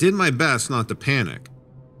 I did my best not to panic.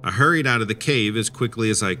 I hurried out of the cave as quickly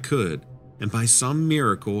as I could, and by some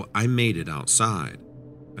miracle, I made it outside.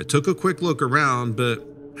 I took a quick look around, but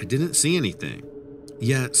I didn't see anything.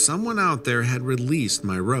 Yet someone out there had released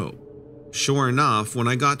my rope. Sure enough, when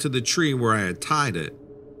I got to the tree where I had tied it,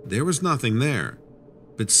 there was nothing there,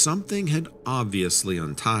 but something had obviously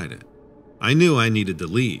untied it. I knew I needed to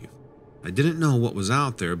leave. I didn't know what was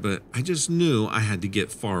out there, but I just knew I had to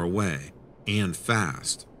get far away, and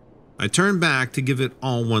fast. I turned back to give it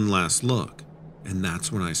all one last look, and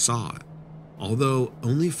that's when I saw it. Although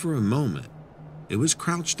only for a moment, it was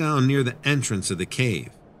crouched down near the entrance of the cave,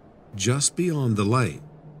 just beyond the light.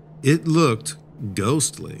 It looked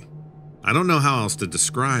ghostly. I don't know how else to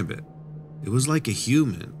describe it. It was like a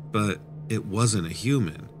human, but it wasn't a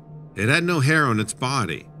human. It had no hair on its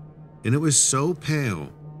body, and it was so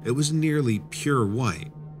pale, it was nearly pure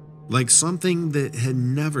white, like something that had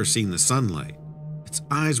never seen the sunlight. Its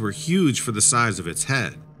eyes were huge for the size of its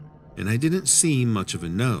head, and I didn't see much of a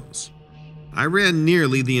nose. I ran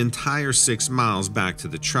nearly the entire 6 miles back to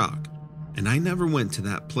the truck, and I never went to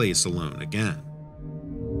that place alone again.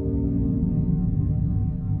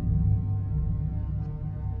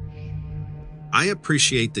 I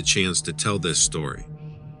appreciate the chance to tell this story.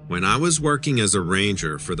 When I was working as a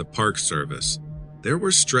ranger for the Park Service, there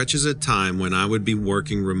were stretches of time when I would be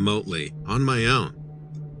working remotely on my own.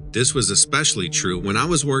 This was especially true when I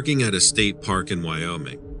was working at a state park in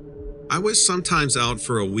Wyoming. I was sometimes out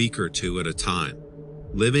for a week or two at a time,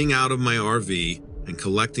 living out of my RV and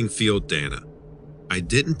collecting field data. I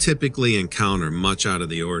didn't typically encounter much out of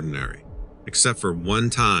the ordinary, except for one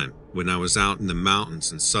time when I was out in the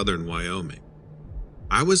mountains in southern Wyoming.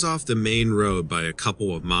 I was off the main road by a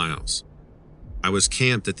couple of miles. I was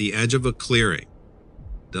camped at the edge of a clearing.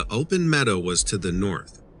 The open meadow was to the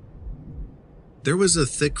north. There was a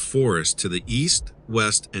thick forest to the east,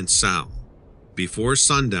 west, and south. Before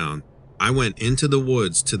sundown, I went into the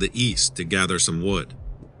woods to the east to gather some wood.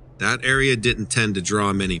 That area didn't tend to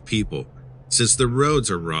draw many people, since the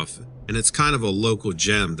roads are rough and it's kind of a local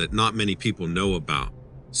gem that not many people know about.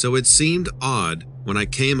 So it seemed odd when I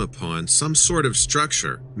came upon some sort of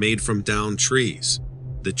structure made from downed trees.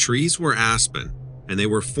 The trees were aspen, and they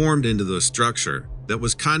were formed into the structure that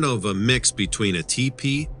was kind of a mix between a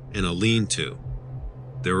teepee and a lean-to.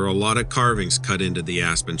 There were a lot of carvings cut into the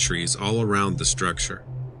aspen trees all around the structure.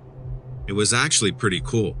 It was actually pretty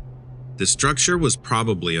cool. The structure was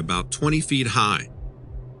probably about 20 feet high.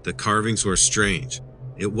 The carvings were strange.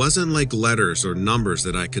 It wasn't like letters or numbers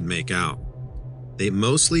that I could make out. They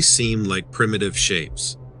mostly seemed like primitive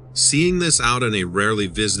shapes. Seeing this out in a rarely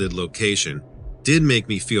visited location did make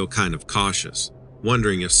me feel kind of cautious,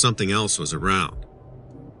 wondering if something else was around.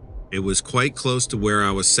 It was quite close to where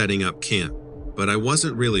I was setting up camp, but I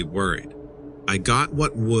wasn't really worried. I got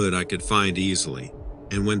what wood I could find easily,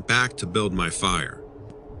 and went back to build my fire.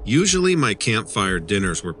 Usually my campfire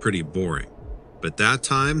dinners were pretty boring, but that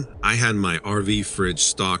time I had my RV fridge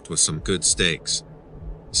stocked with some good steaks.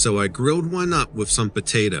 So I grilled one up with some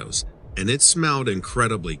potatoes, and it smelled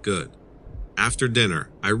incredibly good. After dinner,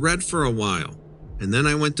 I read for a while, and then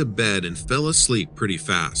I went to bed and fell asleep pretty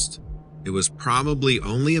fast. It was probably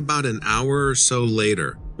only about an hour or so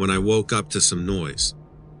later when I woke up to some noise.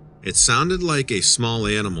 It sounded like a small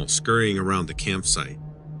animal scurrying around the campsite.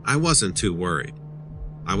 I wasn't too worried.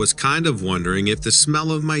 I was kind of wondering if the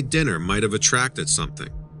smell of my dinner might have attracted something.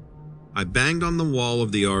 I banged on the wall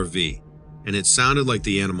of the RV, and it sounded like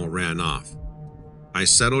the animal ran off. I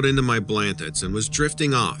settled into my blankets and was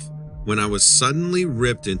drifting off when I was suddenly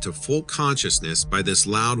ripped into full consciousness by this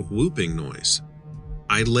loud whooping noise.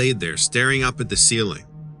 I laid there staring up at the ceiling,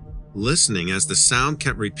 listening as the sound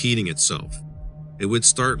kept repeating itself. It would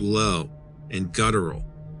start low and guttural,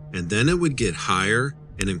 and then it would get higher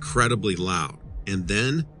and incredibly loud, and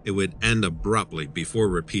then it would end abruptly before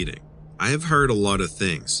repeating. I have heard a lot of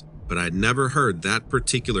things, but I'd never heard that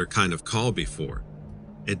particular kind of call before.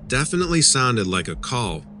 It definitely sounded like a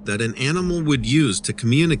call that an animal would use to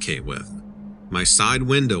communicate with. My side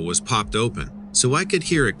window was popped open, so I could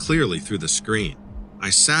hear it clearly through the screen. I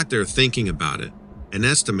sat there thinking about it and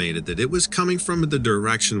estimated that it was coming from the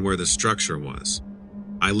direction where the structure was.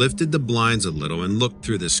 I lifted the blinds a little and looked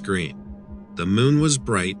through the screen. The moon was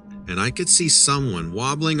bright, and I could see someone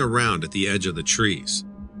wobbling around at the edge of the trees.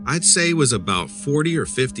 I'd say it was about 40 or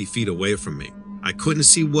 50 feet away from me. I couldn't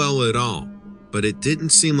see well at all, but it didn't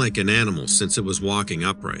seem like an animal since it was walking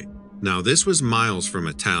upright. Now, this was miles from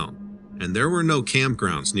a town, and there were no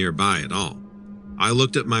campgrounds nearby at all. I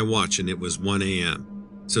looked at my watch and it was 1 a.m.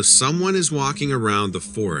 So someone is walking around the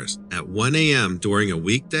forest at 1 a.m. during a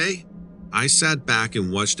weekday? I sat back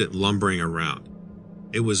and watched it lumbering around.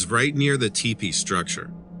 It was right near the teepee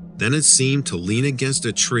structure. Then it seemed to lean against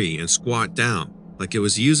a tree and squat down, like it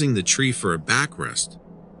was using the tree for a backrest.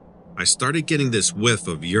 I started getting this whiff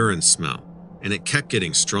of urine smell, and it kept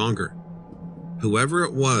getting stronger. Whoever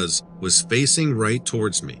it was facing right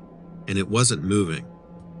towards me, and it wasn't moving.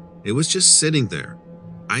 It was just sitting there.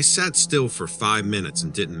 I sat still for 5 minutes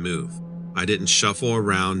and didn't move. I didn't shuffle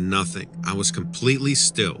around, nothing. I was completely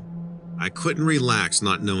still. I couldn't relax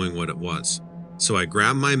not knowing what it was. So I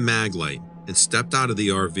grabbed my mag light and stepped out of the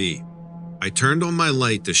RV. I turned on my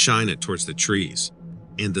light to shine it towards the trees,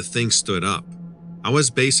 and the thing stood up. I was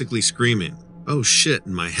basically screaming, "Oh shit,"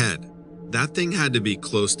 in my head. That thing had to be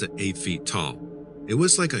close to 8 feet tall. It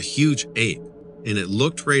was like a huge ape, and it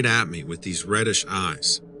looked right at me with these reddish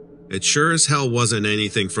eyes. It sure as hell wasn't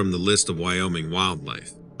anything from the list of Wyoming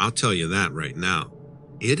wildlife. I'll tell you that right now.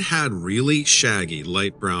 It had really shaggy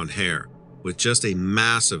light brown hair with just a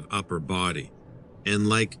massive upper body and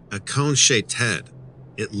like a cone-shaped head.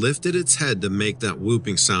 It lifted its head to make that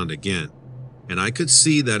whooping sound again, and I could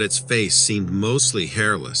see that its face seemed mostly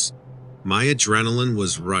hairless. My adrenaline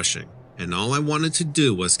was rushing, and all I wanted to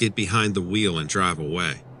do was get behind the wheel and drive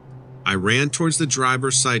away. I ran towards the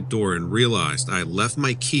driver's side door and realized I had left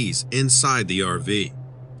my keys inside the RV.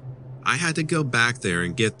 I had to go back there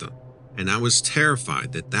and get them, and I was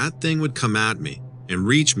terrified that that thing would come at me and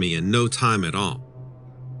reach me in no time at all.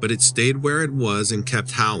 But it stayed where it was and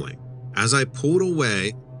kept howling. As I pulled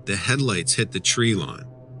away, the headlights hit the tree line,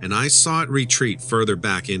 and I saw it retreat further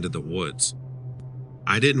back into the woods.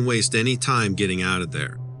 I didn't waste any time getting out of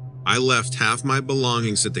there. I left half my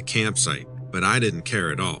belongings at the campsite, but I didn't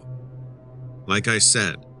care at all. Like I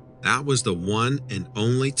said, that was the one and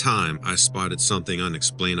only time I spotted something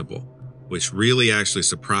unexplainable, which really actually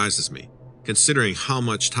surprises me, considering how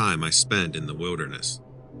much time I spend in the wilderness.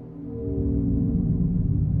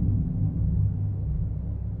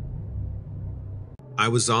 I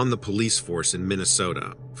was on the police force in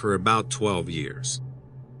Minnesota for about 12 years.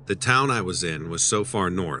 The town I was in was so far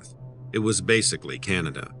north, it was basically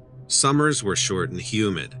Canada. Summers were short and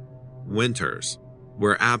humid. Winters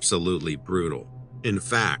were absolutely brutal. In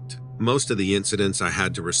fact, most of the incidents I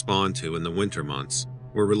had to respond to in the winter months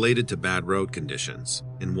were related to bad road conditions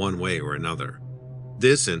in one way or another.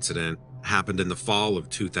 This incident happened in the fall of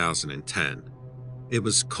 2010. It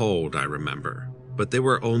was cold, I remember, but there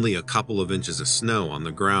were only a couple of inches of snow on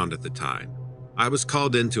the ground at the time. I was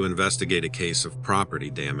called in to investigate a case of property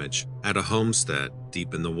damage at a homestead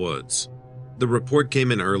deep in the woods. The report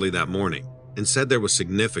came in early that morning and said there was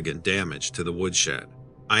significant damage to the woodshed.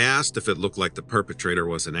 I asked if it looked like the perpetrator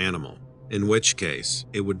was an animal, in which case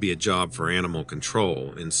it would be a job for animal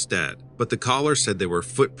control instead, but the caller said there were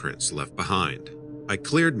footprints left behind. I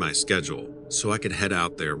cleared my schedule so I could head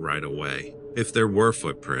out there right away. If there were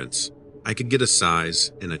footprints, I could get a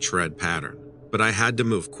size and a tread pattern. but I had to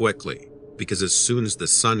move quickly because as soon as the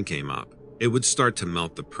sun came up, it would start to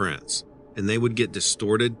melt the prints, and they would get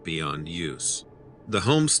distorted beyond use. The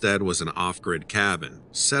homestead was an off-grid cabin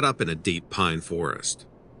set up in a deep pine forest.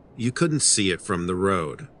 You couldn't see it from the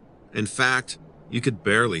road. In fact, you could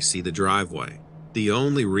barely see the driveway. The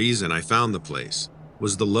only reason I found the place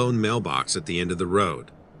was the lone mailbox at the end of the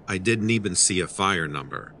road. I didn't even see a fire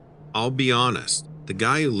number. I'll be honest, the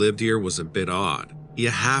guy who lived here was a bit odd. You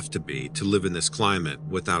have to be to live in this climate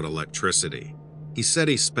without electricity. He said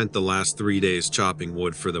he spent the last 3 days chopping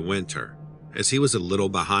wood for the winter, as he was a little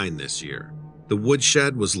behind this year. The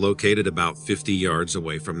woodshed was located about 50 yards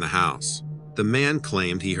away from the house. The man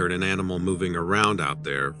claimed he heard an animal moving around out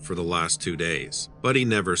there for the last 2 days, but he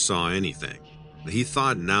never saw anything. He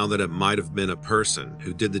thought now that it might have been a person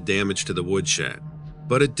who did the damage to the woodshed,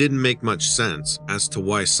 but it didn't make much sense as to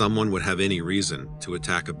why someone would have any reason to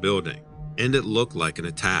attack a building, and it looked like an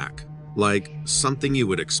attack, like something you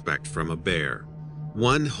would expect from a bear.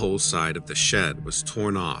 One whole side of the shed was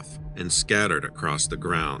torn off and scattered across the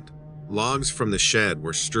ground. Logs from the shed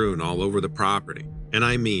were strewn all over the property, and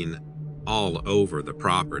I mean all over the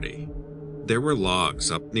property. There were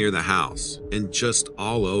logs up near the house and just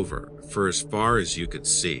all over for as far as you could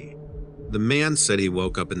see. The man said he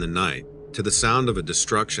woke up in the night to the sound of a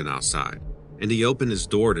destruction outside, and he opened his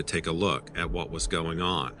door to take a look at what was going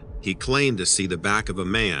on. He claimed to see the back of a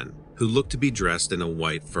man who looked to be dressed in a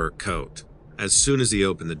white fur coat. As soon as he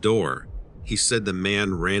opened the door, he said the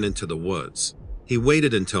man ran into the woods. He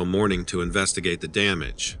waited until morning to investigate the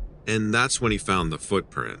damage, and that's when he found the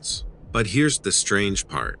footprints. But here's the strange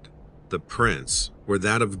part. The prints were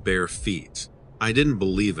that of bare feet. I didn't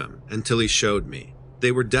believe him until he showed me.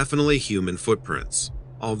 They were definitely human footprints,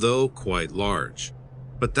 although quite large.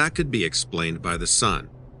 But that could be explained by the sun.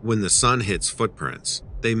 When the sun hits footprints,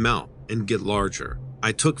 they melt and get larger.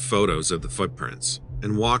 I took photos of the footprints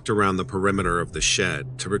and walked around the perimeter of the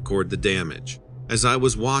shed to record the damage. As I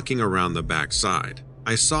was walking around the back side,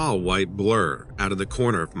 I saw a white blur out of the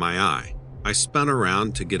corner of my eye. I spun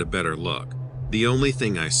around to get a better look. The only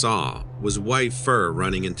thing I saw was white fur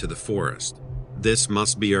running into the forest. This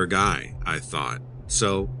must be our guy, I thought,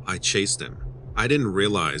 so I chased him. I didn't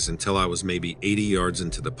realize until I was maybe 80 yards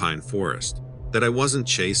into the pine forest that I wasn't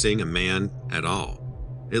chasing a man at all.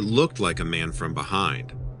 It looked like a man from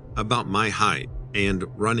behind, about my height and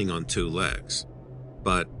running on 2 legs.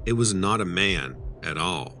 But it was not a man at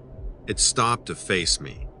all. It stopped to face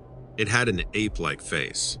me. It had an ape-like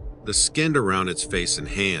face. The skin around its face and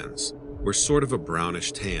hands were sort of a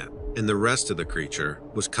brownish tan, and the rest of the creature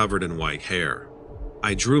was covered in white hair.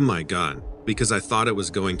 I drew my gun because I thought it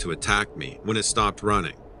was going to attack me when it stopped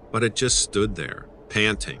running, but it just stood there,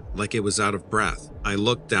 panting like it was out of breath. I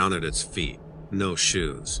looked down at its feet. No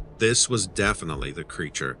shoes. This was definitely the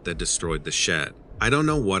creature that destroyed the shed. I don't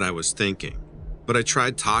know what I was thinking, but I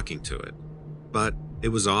tried talking to it. But it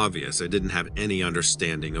was obvious I didn't have any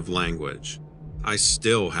understanding of language. I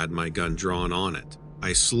still had my gun drawn on it.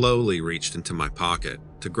 I slowly reached into my pocket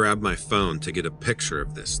to grab my phone to get a picture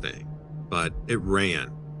of this thing, but it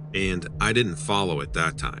ran, and I didn't follow it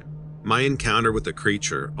that time. My encounter with the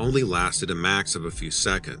creature only lasted a max of a few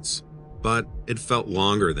seconds, but it felt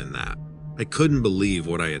longer than that. I couldn't believe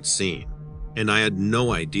what I had seen, and I had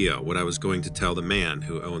no idea what I was going to tell the man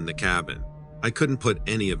who owned the cabin. I couldn't put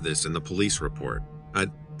any of this in the police report. I'd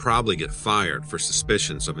probably get fired for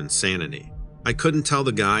suspicions of insanity. I couldn't tell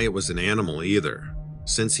the guy it was an animal either,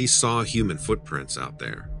 since he saw human footprints out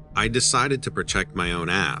there. I decided to protect my own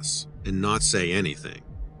ass and not say anything.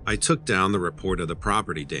 I took down the report of the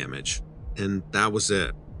property damage, and that was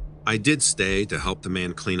it. I did stay to help the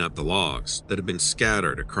man clean up the logs that had been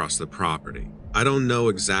scattered across the property. I don't know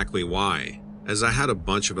exactly why, as I had a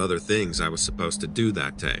bunch of other things I was supposed to do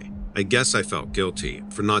that day. I guess I felt guilty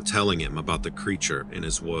for not telling him about the creature in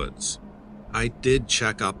his woods. I did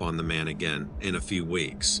check up on the man again in a few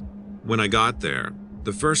weeks. When I got there,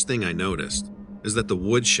 the first thing I noticed is that the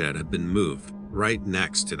woodshed had been moved right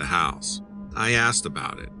next to the house. I asked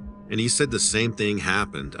about it, and he said the same thing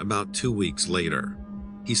happened about 2 weeks later.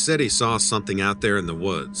 He said he saw something out there in the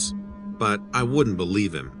woods, but I wouldn't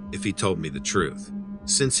believe him if he told me the truth.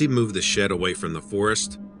 Since he moved the shed away from the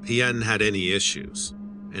forest, he hadn't had any issues,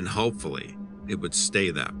 and hopefully it would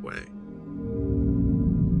stay that way.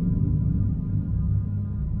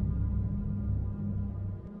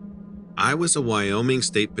 I was a Wyoming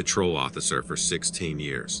State Patrol officer for 16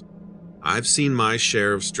 years. I've seen my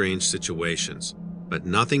share of strange situations, but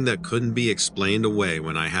nothing that couldn't be explained away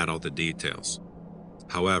when I had all the details.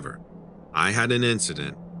 However, I had an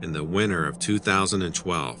incident in the winter of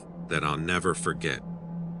 2012 that I'll never forget.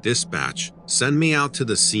 "Dispatch, send me out to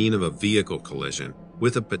the scene of a vehicle collision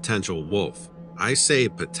with a potential wolf." I say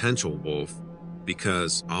potential wolf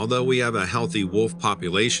because although we have a healthy wolf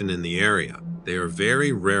population in the area, they are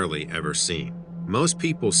very rarely ever seen. Most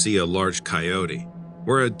people see a large coyote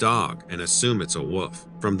or a dog and assume it's a wolf.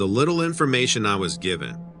 From the little information I was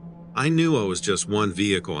given, I knew it was just one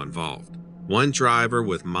vehicle involved, one driver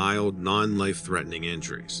with mild, non-life-threatening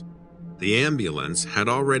injuries. The ambulance had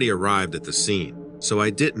already arrived at the scene, so I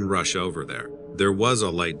didn't rush over there. There was a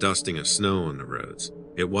light dusting of snow on the roads.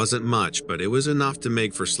 It wasn't much, but it was enough to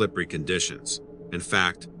make for slippery conditions. In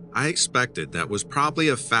fact, I expected that was probably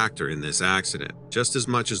a factor in this accident, just as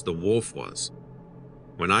much as the wolf was.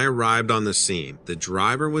 When I arrived on the scene, the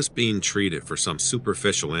driver was being treated for some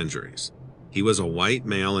superficial injuries. He was a white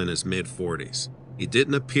male in his mid-40s. He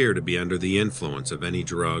didn't appear to be under the influence of any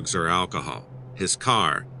drugs or alcohol. His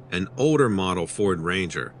car, an older model Ford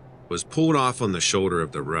Ranger, was pulled off on the shoulder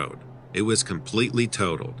of the road. It was completely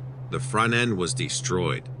totaled. The front end was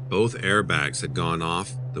destroyed. Both airbags had gone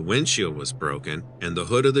off, the windshield was broken, and the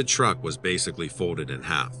hood of the truck was basically folded in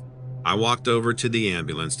half. I walked over to the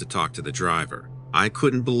ambulance to talk to the driver. I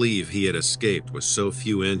couldn't believe he had escaped with so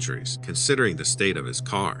few injuries, considering the state of his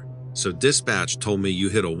car. "So dispatch told me you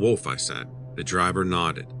hit a wolf," I said. The driver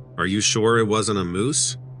nodded. "Are you sure it wasn't a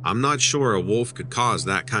moose? I'm not sure a wolf could cause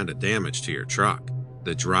that kind of damage to your truck."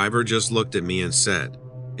 The driver just looked at me and said,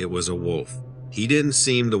 "It was a wolf." He didn't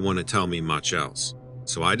seem to want to tell me much else,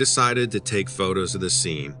 so I decided to take photos of the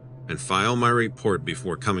scene and file my report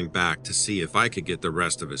before coming back to see if I could get the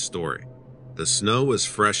rest of his story. The snow was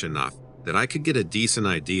fresh enough that I could get a decent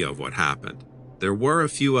idea of what happened. There were a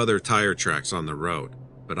few other tire tracks on the road,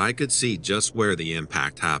 but I could see just where the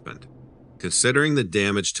impact happened. Considering the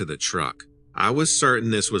damage to the truck, I was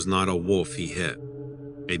certain this was not a wolf he hit.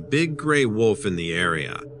 A big gray wolf in the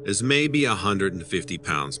area is maybe 150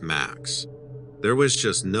 pounds max. There was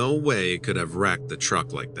just no way it could have wrecked the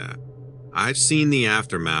truck like that. I've seen the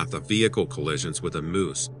aftermath of vehicle collisions with a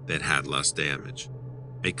moose that had less damage.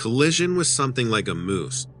 A collision with something like a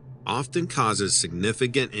moose often causes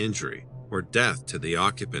significant injury or death to the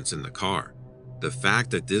occupants in the car. The fact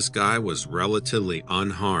that this guy was relatively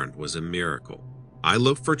unharmed was a miracle. I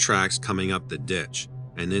looked for tracks coming up the ditch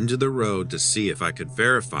and into the road to see if I could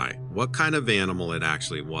verify what kind of animal it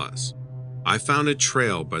actually was. I found a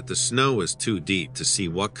trail, but the snow was too deep to see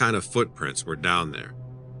what kind of footprints were down there.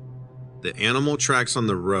 The animal tracks on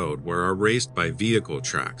the road were erased by vehicle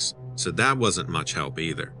tracks, so that wasn't much help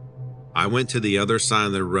either. I went to the other side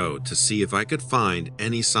of the road to see if I could find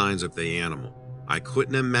any signs of the animal. I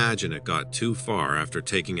couldn't imagine it got too far after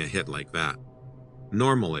taking a hit like that.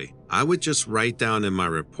 Normally, I would just write down in my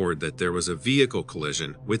report that there was a vehicle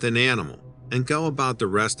collision with an animal and go about the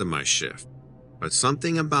rest of my shift. But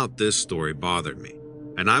something about this story bothered me,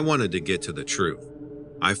 and I wanted to get to the truth.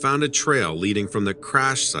 I found a trail leading from the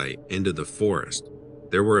crash site into the forest.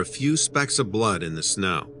 There were a few specks of blood in the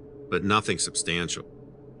snow, but nothing substantial.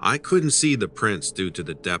 I couldn't see the prints due to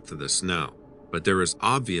the depth of the snow, but there was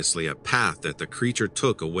obviously a path that the creature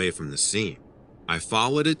took away from the scene. I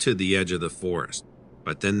followed it to the edge of the forest,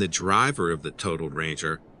 but then the driver of the totaled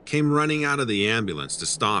Ranger came running out of the ambulance to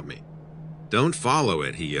stop me. "Don't follow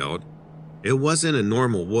it," he yelled. It wasn't a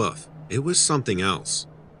normal wolf, it was something else.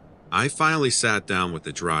 I finally sat down with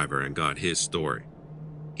the driver and got his story.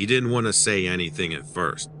 He didn't want to say anything at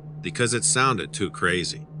first because it sounded too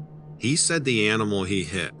crazy. He said the animal he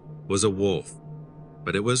hit was a wolf,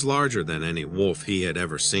 but it was larger than any wolf he had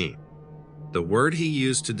ever seen. The word he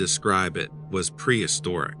used to describe it was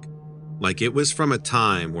prehistoric, like it was from a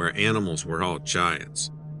time where animals were all giants,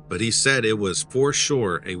 but he said it was for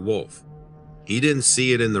sure a wolf. He didn't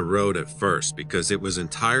see it in the road at first because it was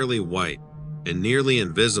entirely white and nearly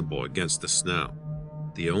invisible against the snow.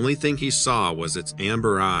 The only thing he saw was its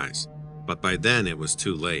amber eyes, but by then it was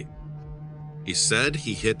too late. He said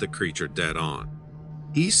he hit the creature dead on.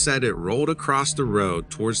 He said it rolled across the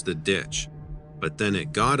road towards the ditch, but then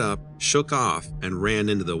it got up, shook off, and ran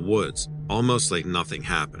into the woods, almost like nothing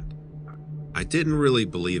happened. I didn't really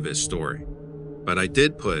believe his story, but I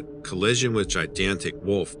did put collision with gigantic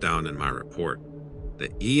wolf down in my report. The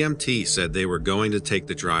EMT said they were going to take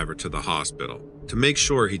the driver to the hospital to make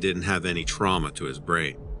sure he didn't have any trauma to his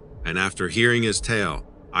brain, and after hearing his tale,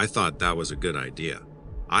 I thought that was a good idea.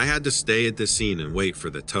 I had to stay at the scene and wait for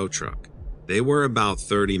the tow truck. They were about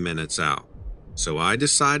 30 minutes out, so I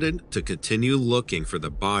decided to continue looking for the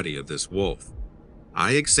body of this wolf.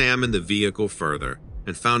 I examined the vehicle further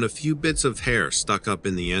and found a few bits of hair stuck up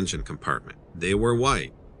in the engine compartment. They were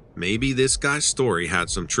white. Maybe this guy's story had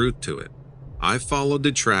some truth to it. I followed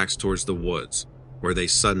the tracks towards the woods, where they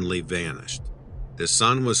suddenly vanished. The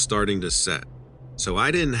sun was starting to set, so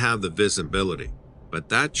I didn't have the visibility, but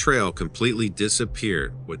that trail completely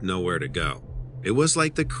disappeared with nowhere to go. It was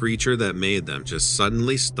like the creature that made them just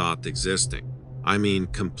suddenly stopped existing. I mean,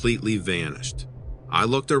 completely vanished. I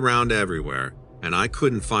looked around everywhere, and I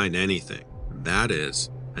couldn't find anything. That is,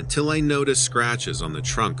 until I noticed scratches on the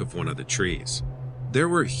trunk of one of the trees. There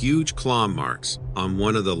were huge claw marks on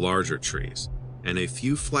one of the larger trees, and a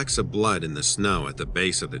few flecks of blood in the snow at the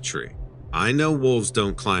base of the tree. I know wolves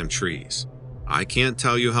don't climb trees. I can't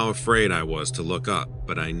tell you how afraid I was to look up,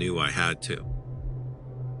 but I knew I had to.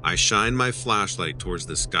 I shined my flashlight towards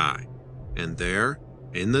the sky, and there,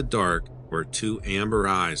 in the dark, were two amber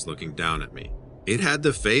eyes looking down at me. It had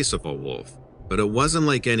the face of a wolf, but it wasn't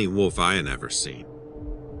like any wolf I had ever seen.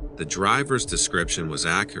 The driver's description was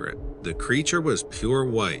accurate. The creature was pure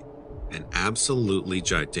white and absolutely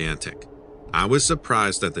gigantic. I was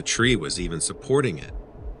surprised that the tree was even supporting it.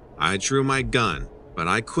 I drew my gun, but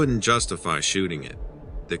I couldn't justify shooting it.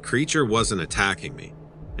 The creature wasn't attacking me.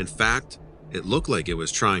 In fact, it looked like it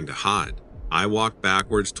was trying to hide. I walked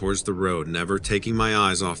backwards towards the road, never taking my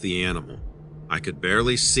eyes off the animal. I could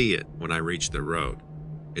barely see it when I reached the road.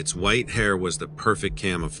 Its white hair was the perfect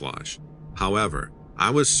camouflage. However, I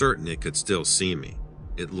was certain it could still see me.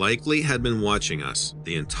 It likely had been watching us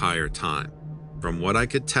the entire time. From what I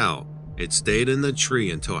could tell, it stayed in the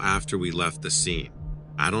tree until after we left the scene.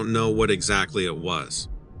 I don't know what exactly it was.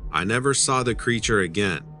 I never saw the creature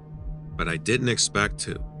again, but I didn't expect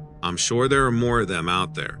to. I'm sure there are more of them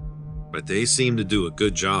out there, but they seem to do a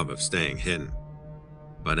good job of staying hidden.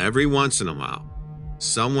 But every once in a while,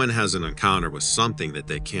 someone has an encounter with something that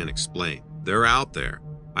they can't explain. They're out there.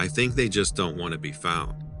 I think they just don't want to be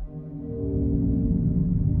found.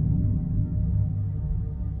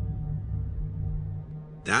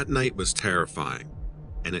 That night was terrifying,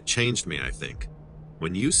 and it changed me, I think.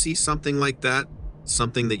 When you see something like that,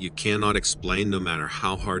 something that you cannot explain no matter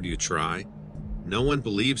how hard you try, no one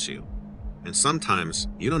believes you. And sometimes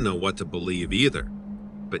you don't know what to believe either,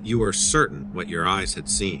 but you are certain what your eyes had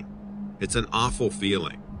seen. It's an awful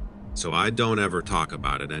feeling, so I don't ever talk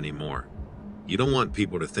about it anymore. You don't want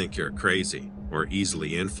people to think you're crazy or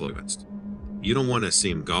easily influenced. You don't want to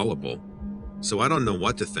seem gullible, so I don't know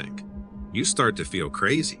what to think. You start to feel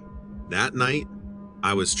crazy. That night,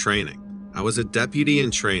 I was training. I was a deputy in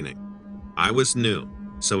training. I was new,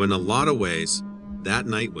 so in a lot of ways, that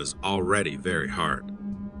night was already very hard.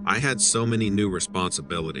 I had so many new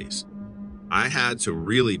responsibilities. I had to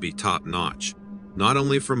really be top-notch, not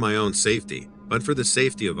only for my own safety, but for the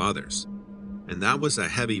safety of others. And that was a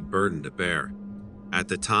heavy burden to bear. At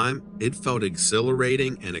the time, it felt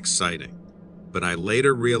exhilarating and exciting, but I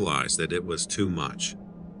later realized that it was too much.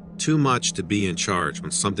 Too much to be in charge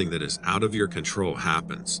when something that is out of your control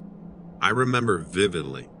happens. I remember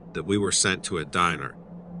vividly that we were sent to a diner.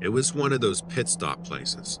 It was one of those pit stop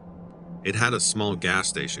places. It had a small gas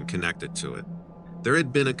station connected to it. There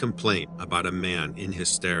had been a complaint about a man in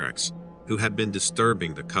hysterics who had been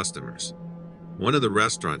disturbing the customers. One of the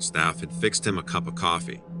restaurant staff had fixed him a cup of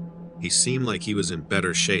coffee. He seemed like he was in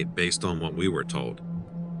better shape based on what we were told.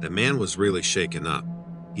 The man was really shaken up.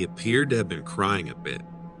 He appeared to have been crying a bit.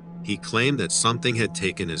 He claimed that something had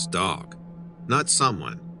taken his dog. Not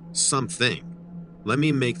someone, something. Let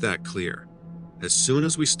me make that clear. As soon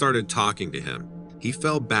as we started talking to him, he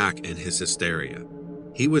fell back in his hysteria.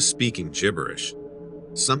 He was speaking gibberish.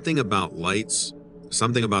 Something about lights,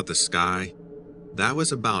 something about the sky. That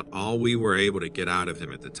was about all we were able to get out of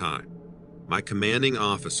him at the time. My commanding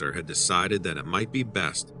officer had decided that it might be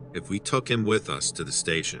best if we took him with us to the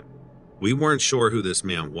station. We weren't sure who this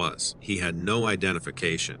man was. He had no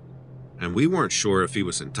identification. And we weren't sure if he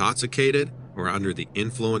was intoxicated or under the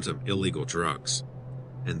influence of illegal drugs.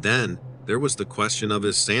 And then there was the question of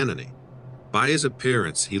his sanity. By his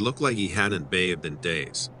appearance, he looked like he hadn't bathed in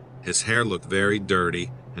days. His hair looked very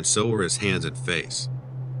dirty, and so were his hands and face.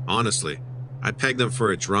 Honestly, I pegged him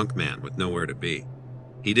for a drunk man with nowhere to be.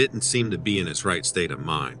 He didn't seem to be in his right state of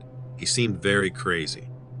mind. He seemed very crazy.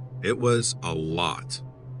 It was a lot.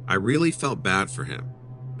 I really felt bad for him,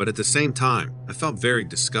 but at the same time, I felt very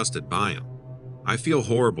disgusted by him. I feel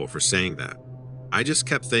horrible for saying that. I just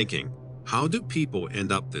kept thinking, how do people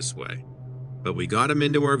end up this way? But we got him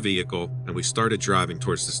into our vehicle and we started driving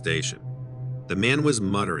towards the station. The man was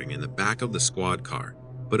muttering in the back of the squad car,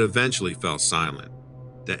 but eventually fell silent.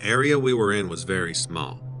 The area we were in was very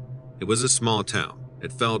small. It was a small town.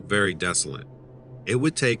 It felt very desolate. It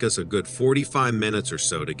would take us a good 45 minutes or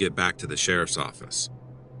so to get back to the sheriff's office.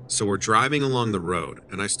 So we're driving along the road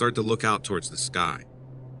and I start to look out towards the sky.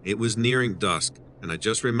 It was nearing dusk and I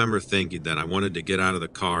just remember thinking that I wanted to get out of the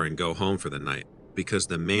car and go home for the night. because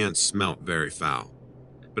the man smelt very foul.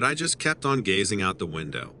 But I just kept on gazing out the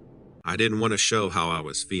window. I didn't want to show how I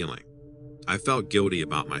was feeling. I felt guilty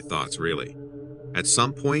about my thoughts, really. At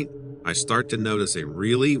some point, I start to notice a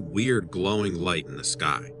really weird glowing light in the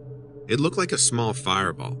sky. It looked like a small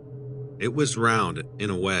fireball. It was round in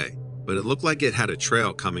a way, but it looked like it had a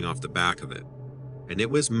trail coming off the back of it. And it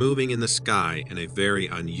was moving in the sky in a very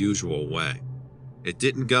unusual way. It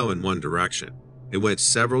didn't go in one direction. It went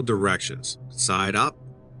several directions, side up,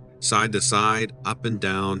 side to side, up and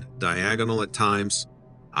down, diagonal at times.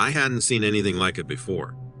 I hadn't seen anything like it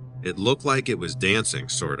before. It looked like it was dancing,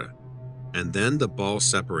 sorta. And then the ball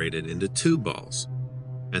separated into 2 balls,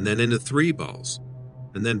 and then into 3 balls,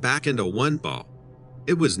 and then back into 1 ball.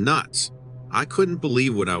 It was nuts. I couldn't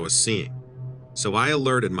believe what I was seeing. So I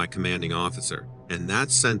alerted my commanding officer, and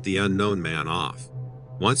that sent the unknown man off.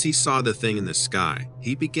 Once he saw the thing in the sky,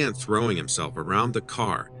 he began throwing himself around the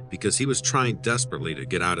car because he was trying desperately to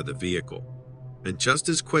get out of the vehicle. And just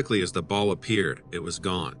as quickly as the ball appeared, it was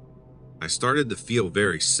gone. I started to feel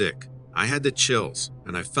very sick. I had the chills,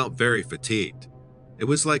 and I felt very fatigued. It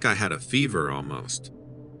was like I had a fever almost.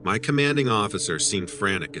 My commanding officer seemed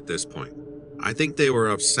frantic at this point. I think they were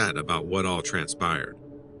upset about what all transpired.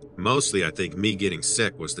 Mostly, I think me getting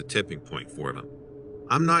sick was the tipping point for them.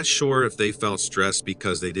 I'm not sure if they felt stressed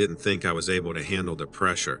because they didn't think I was able to handle the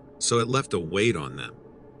pressure, so it left a weight on them.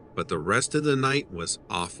 But the rest of the night was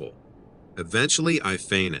awful. Eventually, I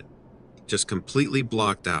fainted, just completely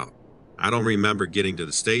blocked out. I don't remember getting to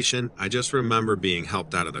the station, I just remember being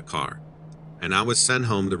helped out of the car. And I was sent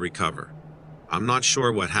home to recover. I'm not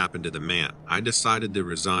sure what happened to the man. I decided to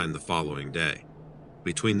resign the following day.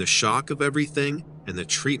 Between the shock of everything and the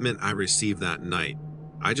treatment I received that night,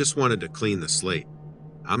 I just wanted to clean the slate.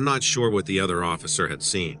 I'm not sure what the other officer had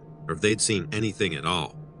seen, or if they'd seen anything at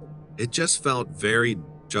all. It just felt very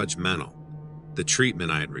judgmental, the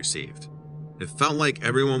treatment I had received. It felt like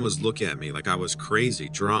everyone was looking at me like I was crazy,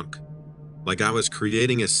 drunk. Like I was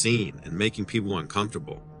creating a scene and making people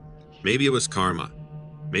uncomfortable. Maybe it was karma.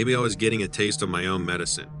 Maybe I was getting a taste of my own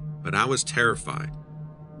medicine, but I was terrified.